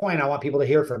important point I want people to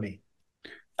hear from me.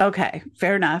 Okay,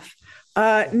 fair enough.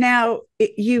 Now,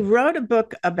 you wrote a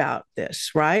book about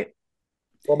this, right?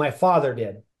 Well, my father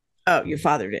did. Oh, your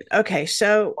father did. Okay,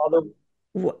 so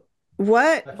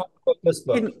what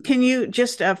can you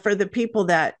just for the people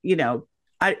that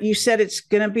you said it's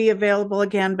going to be available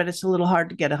again, but it's a little hard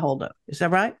to get a hold of. Is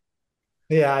that right?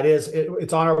 Yeah, it is.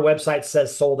 It's on our website. It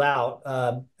says sold out.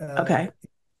 Okay.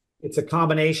 It's a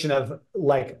combination of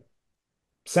like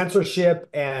censorship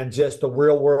and just the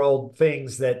real world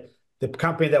things that the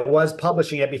company that was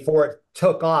publishing it before it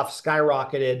took off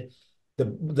skyrocketed.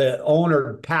 The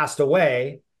owner passed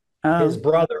away. His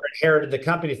brother inherited the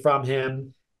company from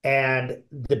him. And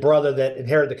the brother that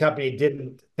inherited the company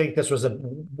didn't think this was a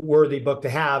worthy book to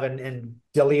have and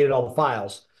deleted all the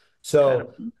files.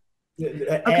 So,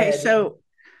 okay, so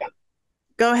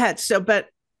go ahead. So, but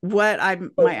what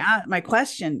my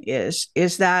question is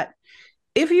that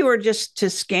if you were just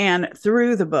to scan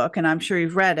through the book, and I'm sure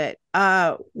you've read it,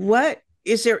 what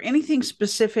is there anything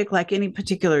specific, like any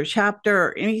particular chapter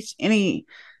or any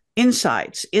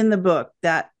insights in the book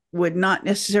that would not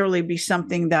necessarily be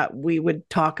something that we would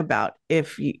talk about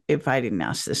if I didn't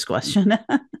ask this question?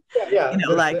 Yeah.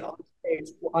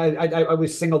 I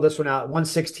always single this one out.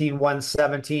 116,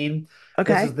 117.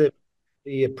 Okay. This is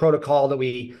the protocol that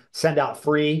we send out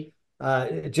free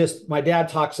just my dad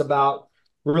talks about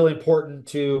really important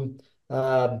to,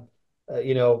 um,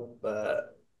 you know,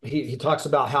 he talks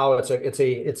about how it's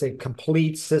a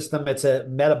complete system. It's a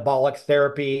metabolic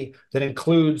therapy that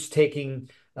includes taking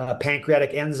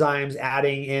pancreatic enzymes,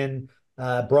 adding in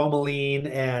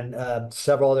bromelain and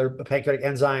several other pancreatic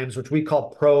enzymes, which we call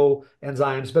pro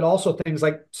enzymes, but also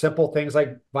simple things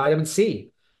like vitamin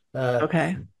C, uh,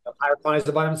 Okay. higher quantities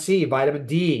of vitamin C, vitamin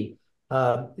D,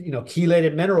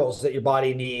 chelated minerals that your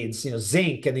body needs,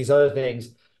 zinc and these other things,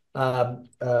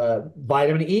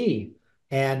 vitamin E,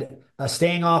 and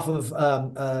staying off of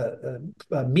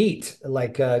meat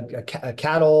like a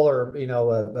cattle or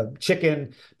a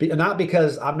chicken. Not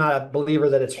because I'm not a believer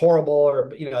that it's horrible,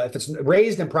 or if it's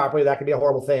raised improperly, that can be a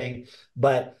horrible thing,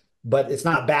 but it's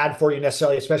not bad for you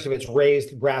necessarily, especially if it's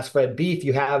raised grass-fed beef.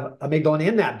 You have amygdalin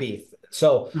in that beef.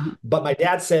 So, Mhm. but my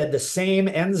dad said the same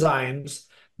enzymes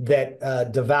that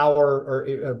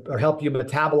devour or help you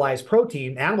metabolize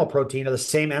protein, animal protein, are the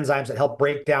same enzymes that help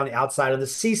break down the outside of the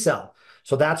C cell.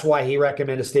 So that's why he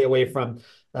recommended to stay away from,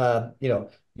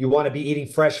 you want to be eating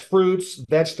fresh fruits,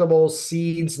 vegetables,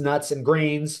 seeds, nuts, and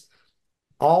grains.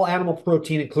 All animal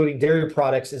protein, including dairy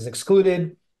products, is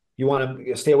excluded. You want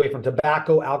to stay away from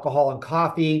tobacco, alcohol, and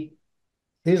coffee.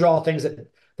 These are all things that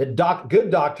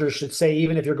good doctors should say,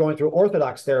 even if you're going through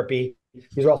orthodox therapy.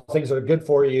 These are all things that are good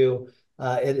for you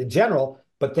in general.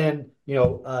 But then,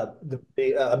 the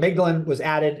amygdalin was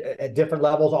added at different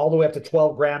levels, all the way up to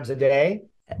 12 grams a day.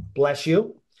 Bless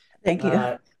you. Thank you.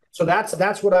 So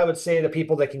that's what I would say to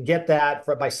people that can get that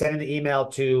by sending the email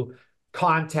to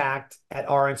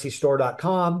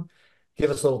contact@rncstore.com.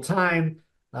 Give us a little time.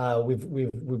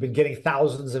 We've been getting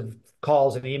thousands of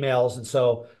calls and emails, and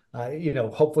so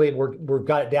hopefully we've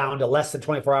got it down to less than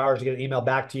 24 hours to get an email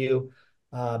back to you.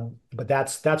 But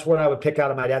that's what I would pick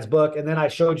out of my dad's book. And then I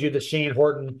showed you the Shane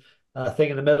Horton thing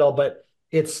in the middle, but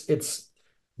this is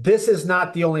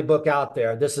not the only book out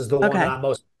there. This is the one that Okay. I'm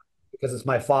most, because it's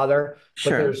my father. But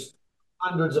Sure. there's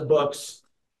hundreds of books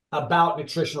about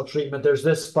nutritional treatment. There's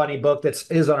this funny book that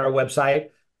is on our website.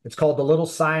 It's called The Little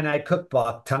Cyanide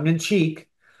Cookbook, tongue in cheek.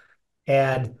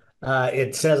 And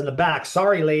it says in the back,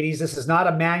 sorry, ladies, this is not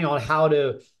a manual on how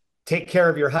to take care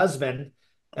of your husband.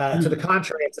 To the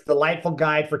contrary, it's a delightful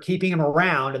guide for keeping him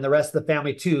around and the rest of the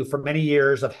family too for many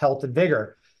years of health and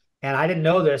vigor. And I didn't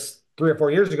know this 3 or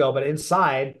 4 years ago, but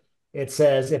inside it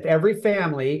says, if every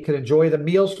family could enjoy the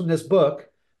meals from this book,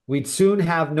 we'd soon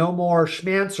have no more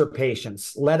schmancer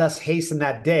patients. Let us hasten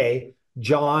that day.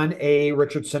 John A.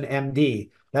 Richardson, MD.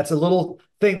 That's a little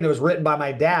thing that was written by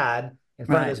my dad in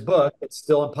front of Right. this book. It's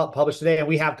still published today, and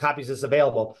we have copies of this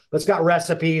available. But it's got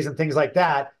recipes and things like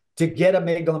that to get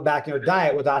amygdalin back in your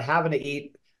diet without having to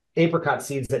eat apricot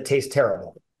seeds that taste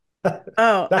terrible.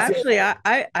 Oh, That's it. actually,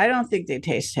 I don't think they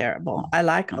taste terrible. I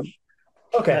like them.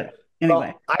 Okay. But anyway,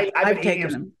 Well, I've I've been eating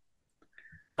taken them. them.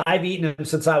 I've eaten them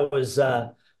since I was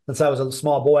a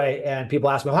small boy, and people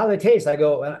ask me, how do they taste? I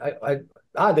go,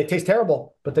 they taste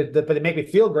terrible, but they make me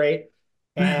feel great.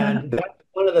 And that's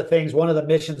one of the things, one of the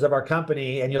missions of our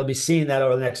company, and you'll be seeing that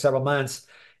over the next several months,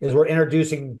 is we're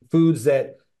introducing foods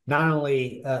that not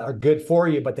only are good for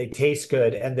you, but they taste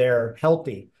good and they're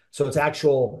healthy. So it's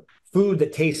actual food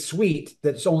that tastes sweet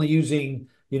that's only using,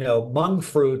 monk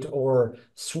fruit or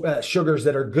sugars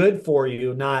that are good for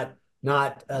you, not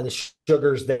the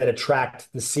sugars that attract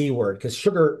the C word, because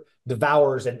sugar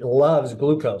devours and loves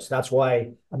glucose. That's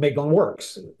why amygdalin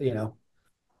works.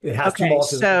 It has two Okay,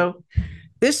 molecules. so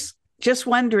this just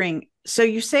wondering. So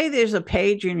you say there's a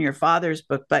page in your father's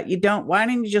book, but you don't. Why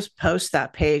don't you just post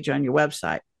that page on your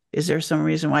website? Is there some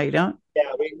reason why you don't?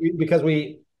 Yeah, because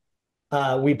we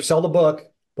sell the book,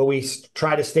 but we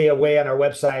try to stay away on our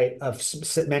website of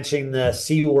mentioning the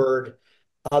C word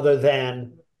other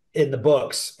than in the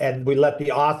books, and we let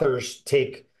the authors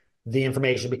take the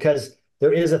information, because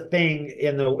there is a thing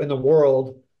in the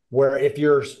world where if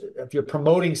you're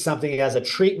promoting something as a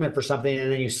treatment for something,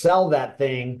 and then you sell that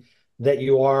thing,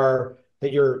 you're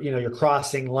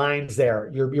crossing lines there.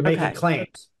 You're making Okay.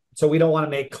 claims. So we don't want to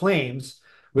make claims.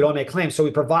 We don't make claims. So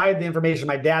we provide the information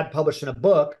my dad published in a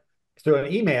book through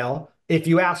an email if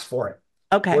you ask for it.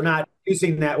 We're Okay. not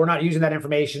using that. We're not using that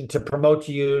information to promote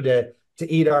to you to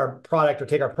eat our product or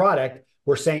take our product.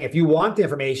 We're saying, if you want the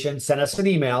information, send us an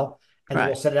email and then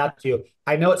we'll Right. send it out to you.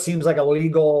 I know it seems like a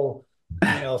legal,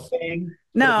 thing,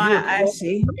 No, but if I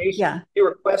see. Yeah. you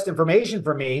request information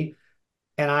from me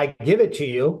and I give it to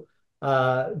you,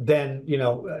 then,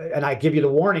 and I give you the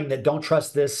warning that don't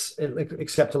trust this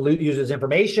except to use as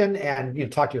information,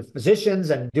 and talk to your physicians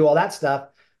and do all that stuff.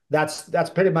 That's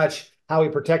pretty much how we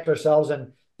protect ourselves.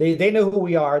 And they know who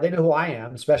we are. They know who I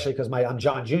am, especially because I'm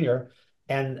John Jr.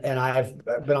 and I've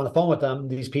been on the phone with them,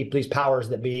 these people, these powers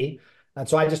that be. And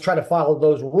so I just try to follow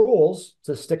those rules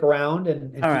to stick around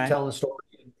and All keep right. telling the story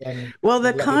Well, the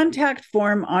and let people. contact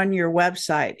form on your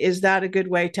website, is that a good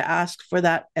way to ask for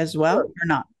that as well Sure. or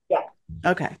not? Yeah.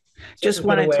 Okay. Just Just as good a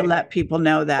wanted to way. let people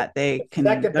know that they The can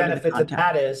second go to the benefit to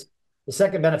contact. that is the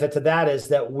second benefit to that is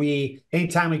that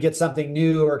anytime we get something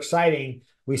new or exciting,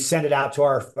 we send it out to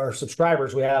our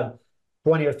subscribers. We have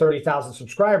 20 or 30,000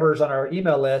 subscribers on our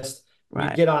email list. You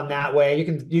Right. get on that way.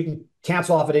 You can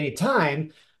cancel off at any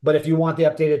time, but if you want the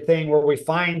updated thing where we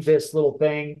find this little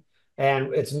thing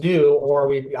and it's new,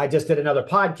 or I just did another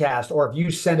podcast, or if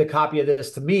you send a copy of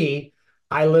this to me,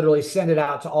 I literally send it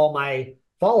out to all my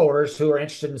followers who are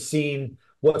interested in seeing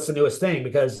what's the newest thing,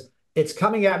 because it's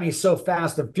coming at me so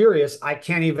fast and furious. I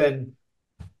can't even,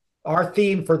 our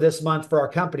theme for this month for our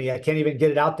company, I can't even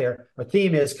get it out there. Our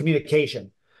theme is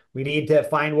communication. We need to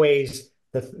find ways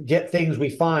to get things we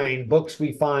find, books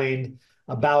we find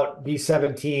about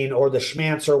B17 or the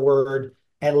schmancer word,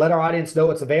 and let our audience know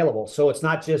it's available. So it's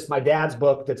not just my dad's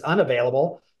book that's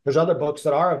unavailable. There's other books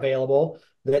that are available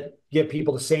that give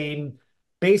people the same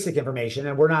basic information.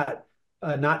 And we're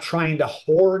not trying to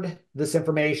hoard this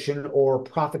information or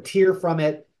profiteer from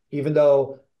it, even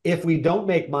though if we don't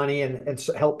make money and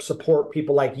help support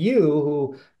people like you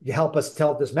who help us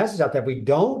tell this message out there, if we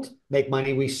don't make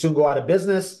money, we soon go out of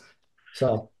business.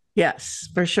 So Yes,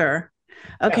 for sure.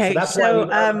 yeah, so Okay. that's why we So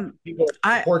love people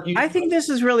I support you. I think this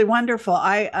is really wonderful.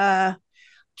 I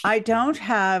don't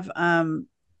have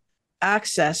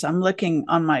access. I'm looking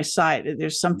on my site.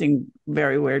 There's something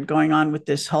very weird going on with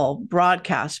this whole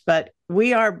broadcast, but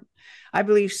we are, I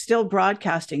believe, still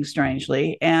broadcasting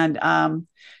strangely. And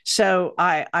so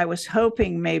I was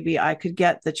hoping maybe I could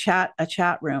get a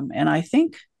chat room. And I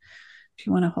think if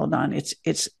you want to hold on,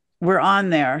 it's we're on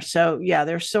there. So yeah,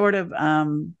 they're sort of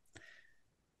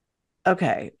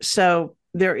okay. So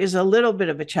there is a little bit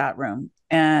of a chat room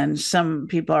and some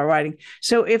people are writing.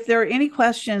 So if there are any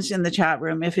questions in the chat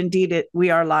room, if indeed we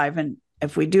are live and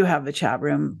if we do have the chat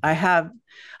room, I'm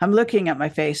looking at my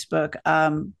Facebook.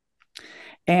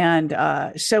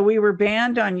 So we were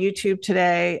banned on YouTube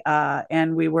today,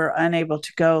 and we were unable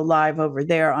to go live over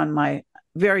there on my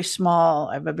I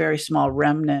have a very small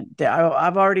remnant.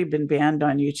 I've already been banned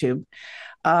on YouTube.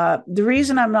 The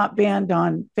reason I'm not banned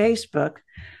on Facebook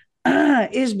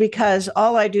is because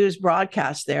all I do is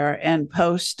broadcast there and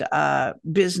post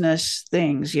business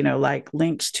things, like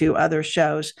links to other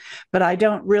shows, but I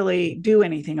don't really do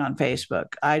anything on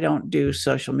Facebook. I don't do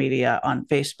social media on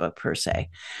Facebook per se.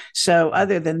 So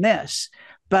other than this,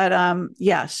 but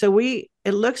yeah, so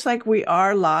it looks like we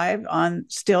are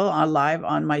still on live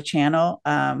on my channel.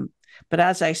 But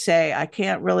as I say, I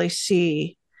can't really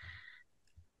see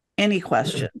any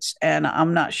questions, and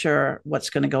I'm not sure what's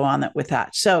going to go on with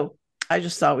that. So I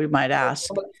just thought we might ask.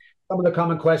 Some of the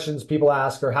common questions people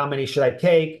ask are how many should I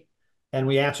take? And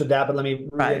we answered that, but let me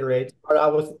reiterate. Right. Start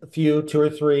out with a few, 2 or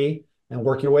 3, and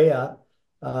work your way up.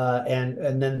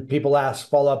 And then people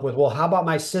follow up with, well, how about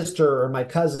my sister or my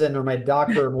cousin or my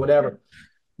doctor or whatever?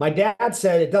 My dad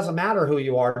said it doesn't matter who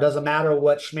you are. It doesn't matter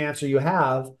what schmancer you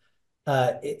have.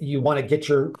 You want to get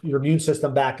your immune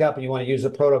system back up and you want to use a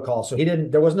protocol. So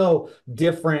there was no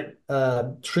different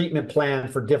treatment plan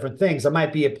for different things. There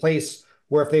might be a place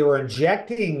where if they were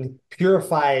injecting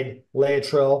purified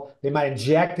Laetrile, they might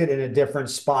inject it in a different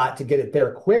spot to get it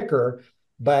there quicker.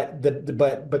 But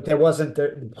there wasn't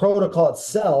the protocol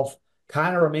itself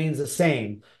kind of remains the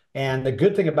same. And the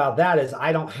good thing about that is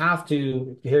I don't have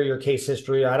to hear your case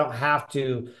history. I don't have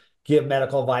to give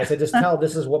medical advice. I just tell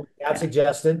this is what my dad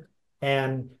suggested.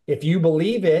 And if you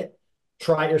believe it,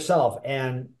 try it yourself.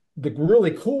 And the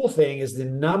really cool thing is the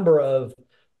number of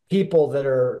people that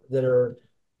are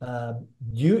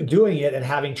doing it and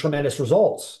having tremendous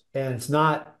results. And it's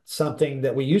not something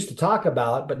that we used to talk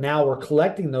about, but now we're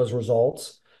collecting those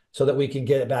results so that we can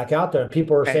get it back out there. And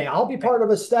people are saying, I'll be part of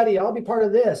a study. I'll be part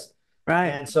of this. Right.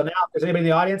 And so now, if there's anybody in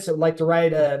the audience that would like to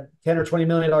write a $10 or $20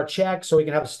 million check so we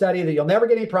can have a study that you'll never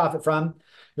get any profit from,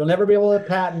 you'll never be able to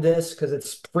patent this because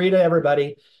it's free to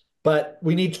everybody. But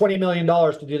we need $20 million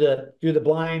to do the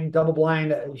blind,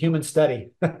 double-blind human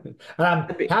study. And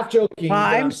I'm half joking. Well,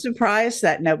 I'm surprised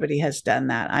that nobody has done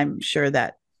that. I'm sure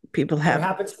that people have. There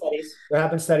have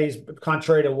been studies,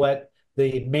 contrary to what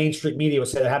the mainstream media would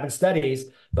say. There have been studies,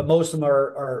 but most of them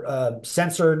are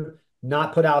censored,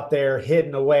 not put out there,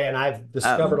 hidden away. And I've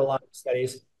discovered a lot of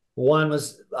studies.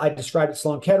 I described at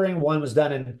Sloan Kettering. One was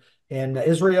done in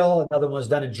Israel. Another one was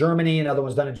done in Germany. Another one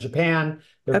was done in Japan.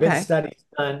 There have been studies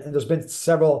done, and there's been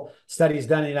several studies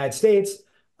done in the United States,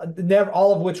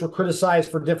 all of which were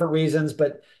criticized for different reasons.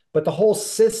 But the whole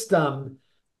system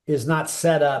is not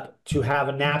set up to have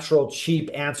a natural, cheap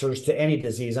answers to any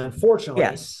disease, unfortunately,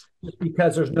 Yes.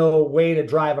 because there's no way to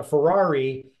drive a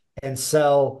Ferrari and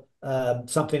sell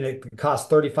something that could cost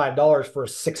 $35 for a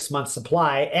 6 month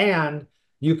supply. And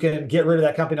you can get rid of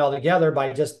that company altogether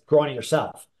by just growing it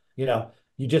yourself.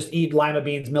 You just eat lima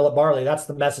beans, millet, barley. That's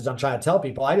the message I'm trying to tell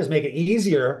people. I just make it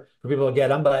easier for people to get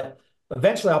them, but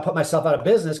eventually I'll put myself out of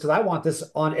business because I want this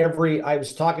on every. I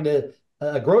was talking to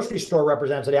a grocery store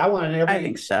representative today. I want it in every. I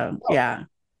think so. Yeah.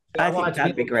 I I want think it to be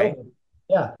that'd be great. available.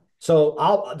 Yeah. So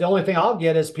the only thing I'll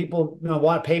get is people,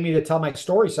 want to pay me to tell my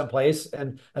story someplace,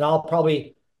 and I'll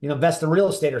probably, invest in real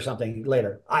estate or something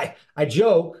later. I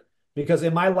joke because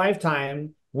in my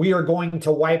lifetime we are going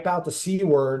to wipe out the C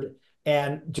word,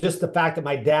 and just the fact that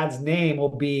my dad's name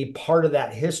will be part of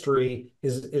that history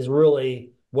is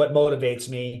really what motivates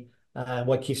me,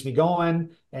 what keeps me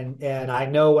going. And I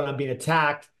know when I'm being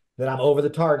attacked that I'm over the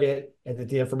target and that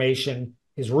the information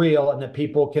is real and that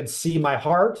people can see my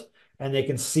heart and they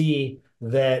can see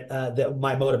that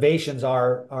my motivations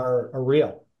are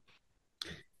real.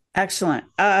 Excellent.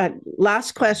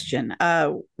 Last question.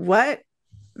 What,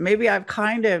 maybe I've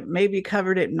kind of maybe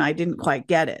covered it and I didn't quite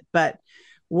get it, but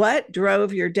what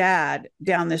drove your dad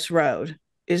down this road?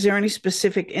 Is there any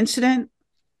specific incident?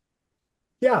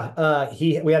 Yeah,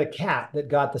 we had a cat that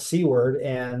got the C word,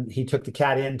 and he took the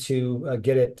cat in to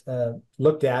get it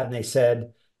looked at, and they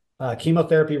said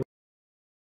chemotherapy in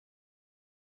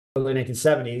the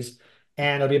 1970s,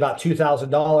 and it'll be about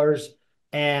 $2,000.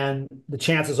 And the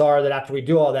chances are that after we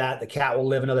do all that, the cat will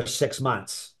live another 6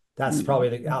 months. That's probably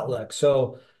the outlook.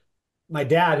 So my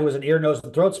dad, who was an ear, nose,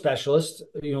 and throat specialist,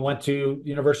 went to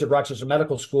University of Rochester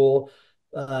Medical School,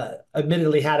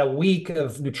 admittedly had a week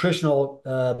of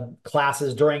nutritional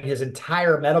classes during his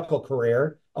entire medical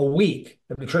career, a week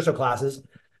of nutritional classes,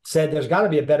 said there's got to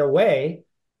be a better way.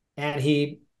 And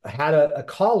he had a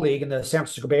colleague in the San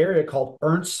Francisco Bay Area called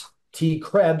Ernst T.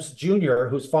 Krebs Jr.,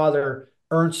 whose father,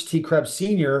 Ernst T. Krebs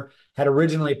Sr., had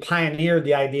originally pioneered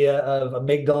the idea of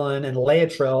amygdalin and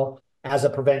Laetrile as a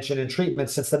prevention and treatment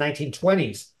since the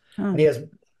 1920s. Oh. And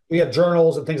we have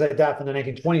journals and things like that from the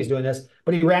 1920s doing this.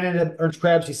 But he ran into Ernst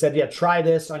Krebs. He said, yeah, try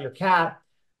this on your cat.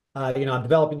 I'm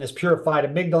developing this purified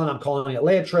amygdalin. I'm calling it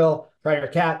Laetrile. Try it on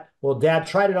your cat. Well, Dad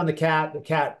tried it on the cat. The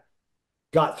cat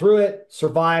got through it,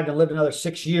 survived, and lived another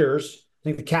 6 years. I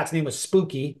think the cat's name was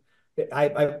Spooky.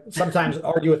 I sometimes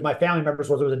argue with my family members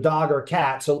whether it was a dog or a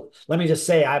cat. So let me just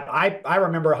say, I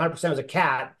remember 100% it was a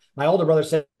cat. My older brother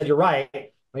said, you're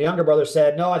right. My younger brother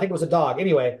said, no, I think it was a dog.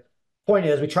 Anyway, point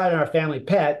is, we tried it on our family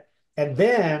pet. And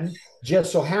then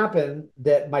just so happened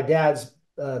that my dad's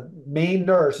main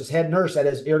nurse, his head nurse at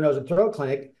his ear, nose, and throat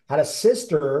clinic, had a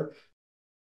sister.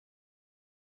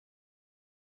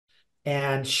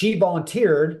 And she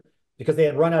volunteered, because they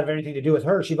had run out of anything to do with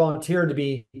her. She volunteered to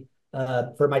be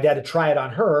for my dad to try it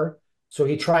on her. So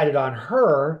he tried it on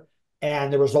her,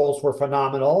 and the results were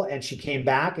phenomenal. And she came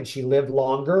back and she lived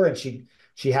longer, and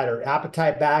she had her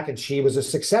appetite back, and she was a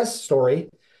success story.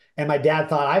 And my dad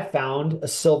thought, I found a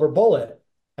silver bullet.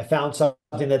 I found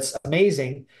something that's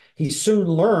amazing. He soon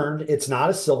learned it's not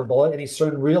a silver bullet, and he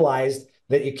soon realized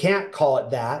that you can't call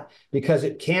it that, because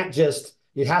it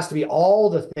has to be all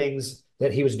the things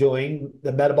that he was doing,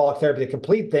 the metabolic therapy, the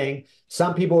complete thing.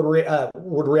 Some people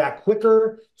would react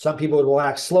quicker. Some people would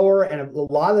react slower. And a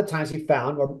lot of the times he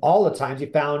found, or all the times he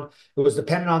found, it was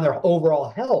dependent on their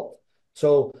overall health.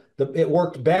 So it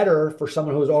worked better for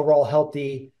someone who was overall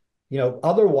healthy,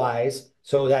 otherwise.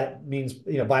 So that means,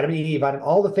 vitamin E,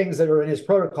 all the things that are in his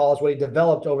protocol is what he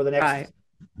developed over the next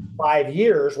 5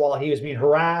 years while he was being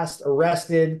harassed,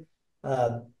 arrested,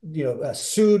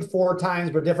 sued 4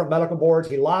 times by different medical boards.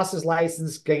 He lost his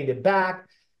license, gained it back.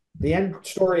 The end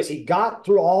story is he got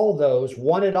through all of those,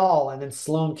 won it all, and then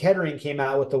Sloan Kettering came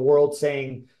out with the world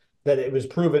saying that it was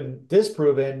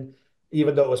disproven,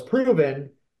 even though it was proven,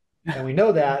 and we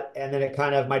know that. And then it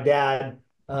kind of, my dad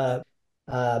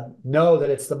know that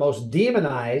it's the most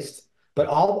demonized, but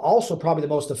also probably the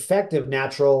most effective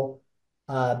natural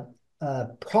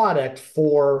product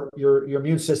for your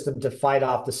immune system to fight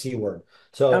off the C word.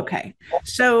 So okay.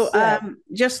 So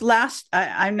just last,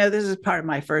 I know this is part of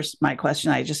my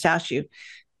question I just asked you.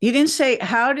 You didn't say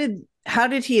how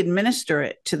did he administer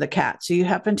it to the cat? So you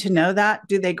happen to know that?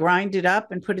 Do they grind it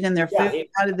up and put it in their food?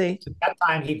 How did they? At that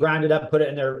time, he ground it up, put it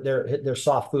in their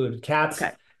soft food. Cats,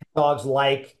 dogs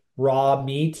like raw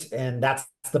meat, and that's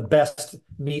the best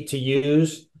meat to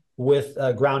use with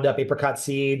ground up apricot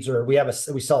seeds, or we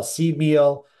sell seed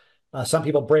meal. Some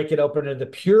people break it open into the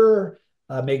pure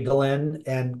amygdalin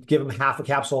and give them half a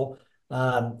capsule.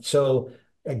 So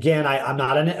again, I'm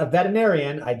not a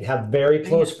veterinarian. I have very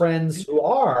close friends who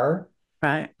are,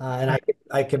 Right. And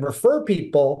I can refer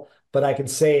people, but I can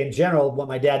say in general, what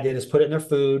my dad did is put it in their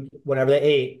food whenever they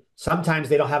ate. Sometimes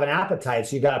they don't have an appetite,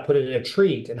 so you got to put it in a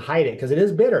treat and hide it because it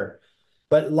is bitter.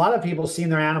 But a lot of people see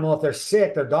their animal, if they're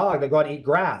sick, their dog, they go out and eat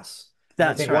grass. And they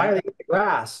That's think, why right. are they eating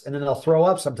grass? And then they'll throw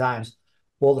up sometimes.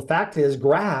 Well, the fact is,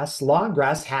 grass, lawn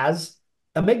grass, has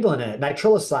amygdalin in it,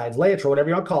 nitrillicides, Laetrile, whatever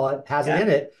you want to call it, has it Yeah, in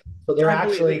it. So they're I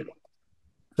believe it. actually,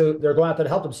 so they're going out there to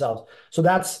help themselves. So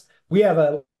we have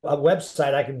a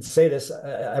website. I can say this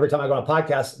every time I go on a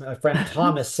podcast. My friend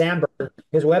Thomas Sandberg,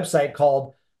 his website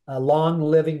called Okay.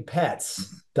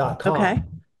 longlivingpets.com. All right.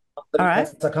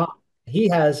 Longlivingpets.com. He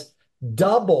has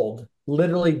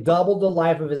literally doubled the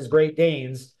life of his Great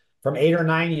Danes from 8 or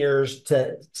 9 years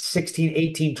to 16,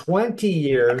 18, 20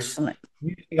 years Excellent.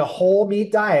 using a whole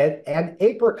meat diet and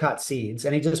apricot seeds.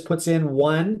 And he just puts in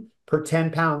one per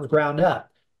 10 pounds ground up.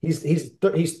 He's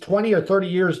 20 or 30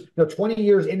 years, 20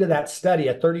 years into that study,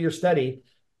 a 30-year study.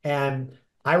 And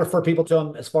I refer people to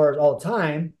him as far as all the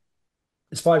time,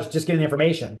 as far as just getting the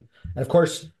information. And of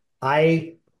course,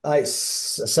 I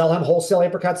sell him wholesale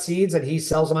apricot seeds, and he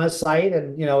sells them on his site.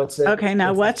 And Okay.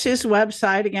 Now, it's what's his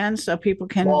website again so people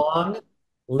can?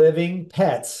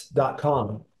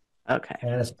 longlivingpets.com. Okay.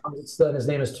 And his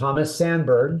name is Thomas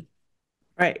Sandberg.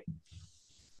 Right.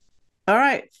 All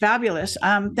right. Fabulous.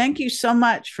 Thank you so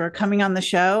much for coming on the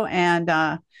show. And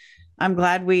I'm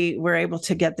glad we were able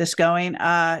to get this going.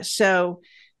 So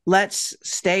let's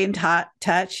stay in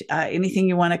touch. Anything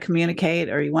you want to communicate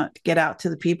or you want to get out to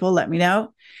the people, let me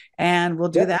know. And we'll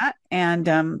do Yep. that.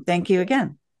 And thank you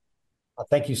again.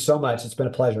 Thank you so much. It's been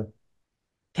a pleasure.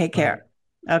 Take All right.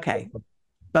 care. Okay.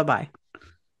 Bye bye.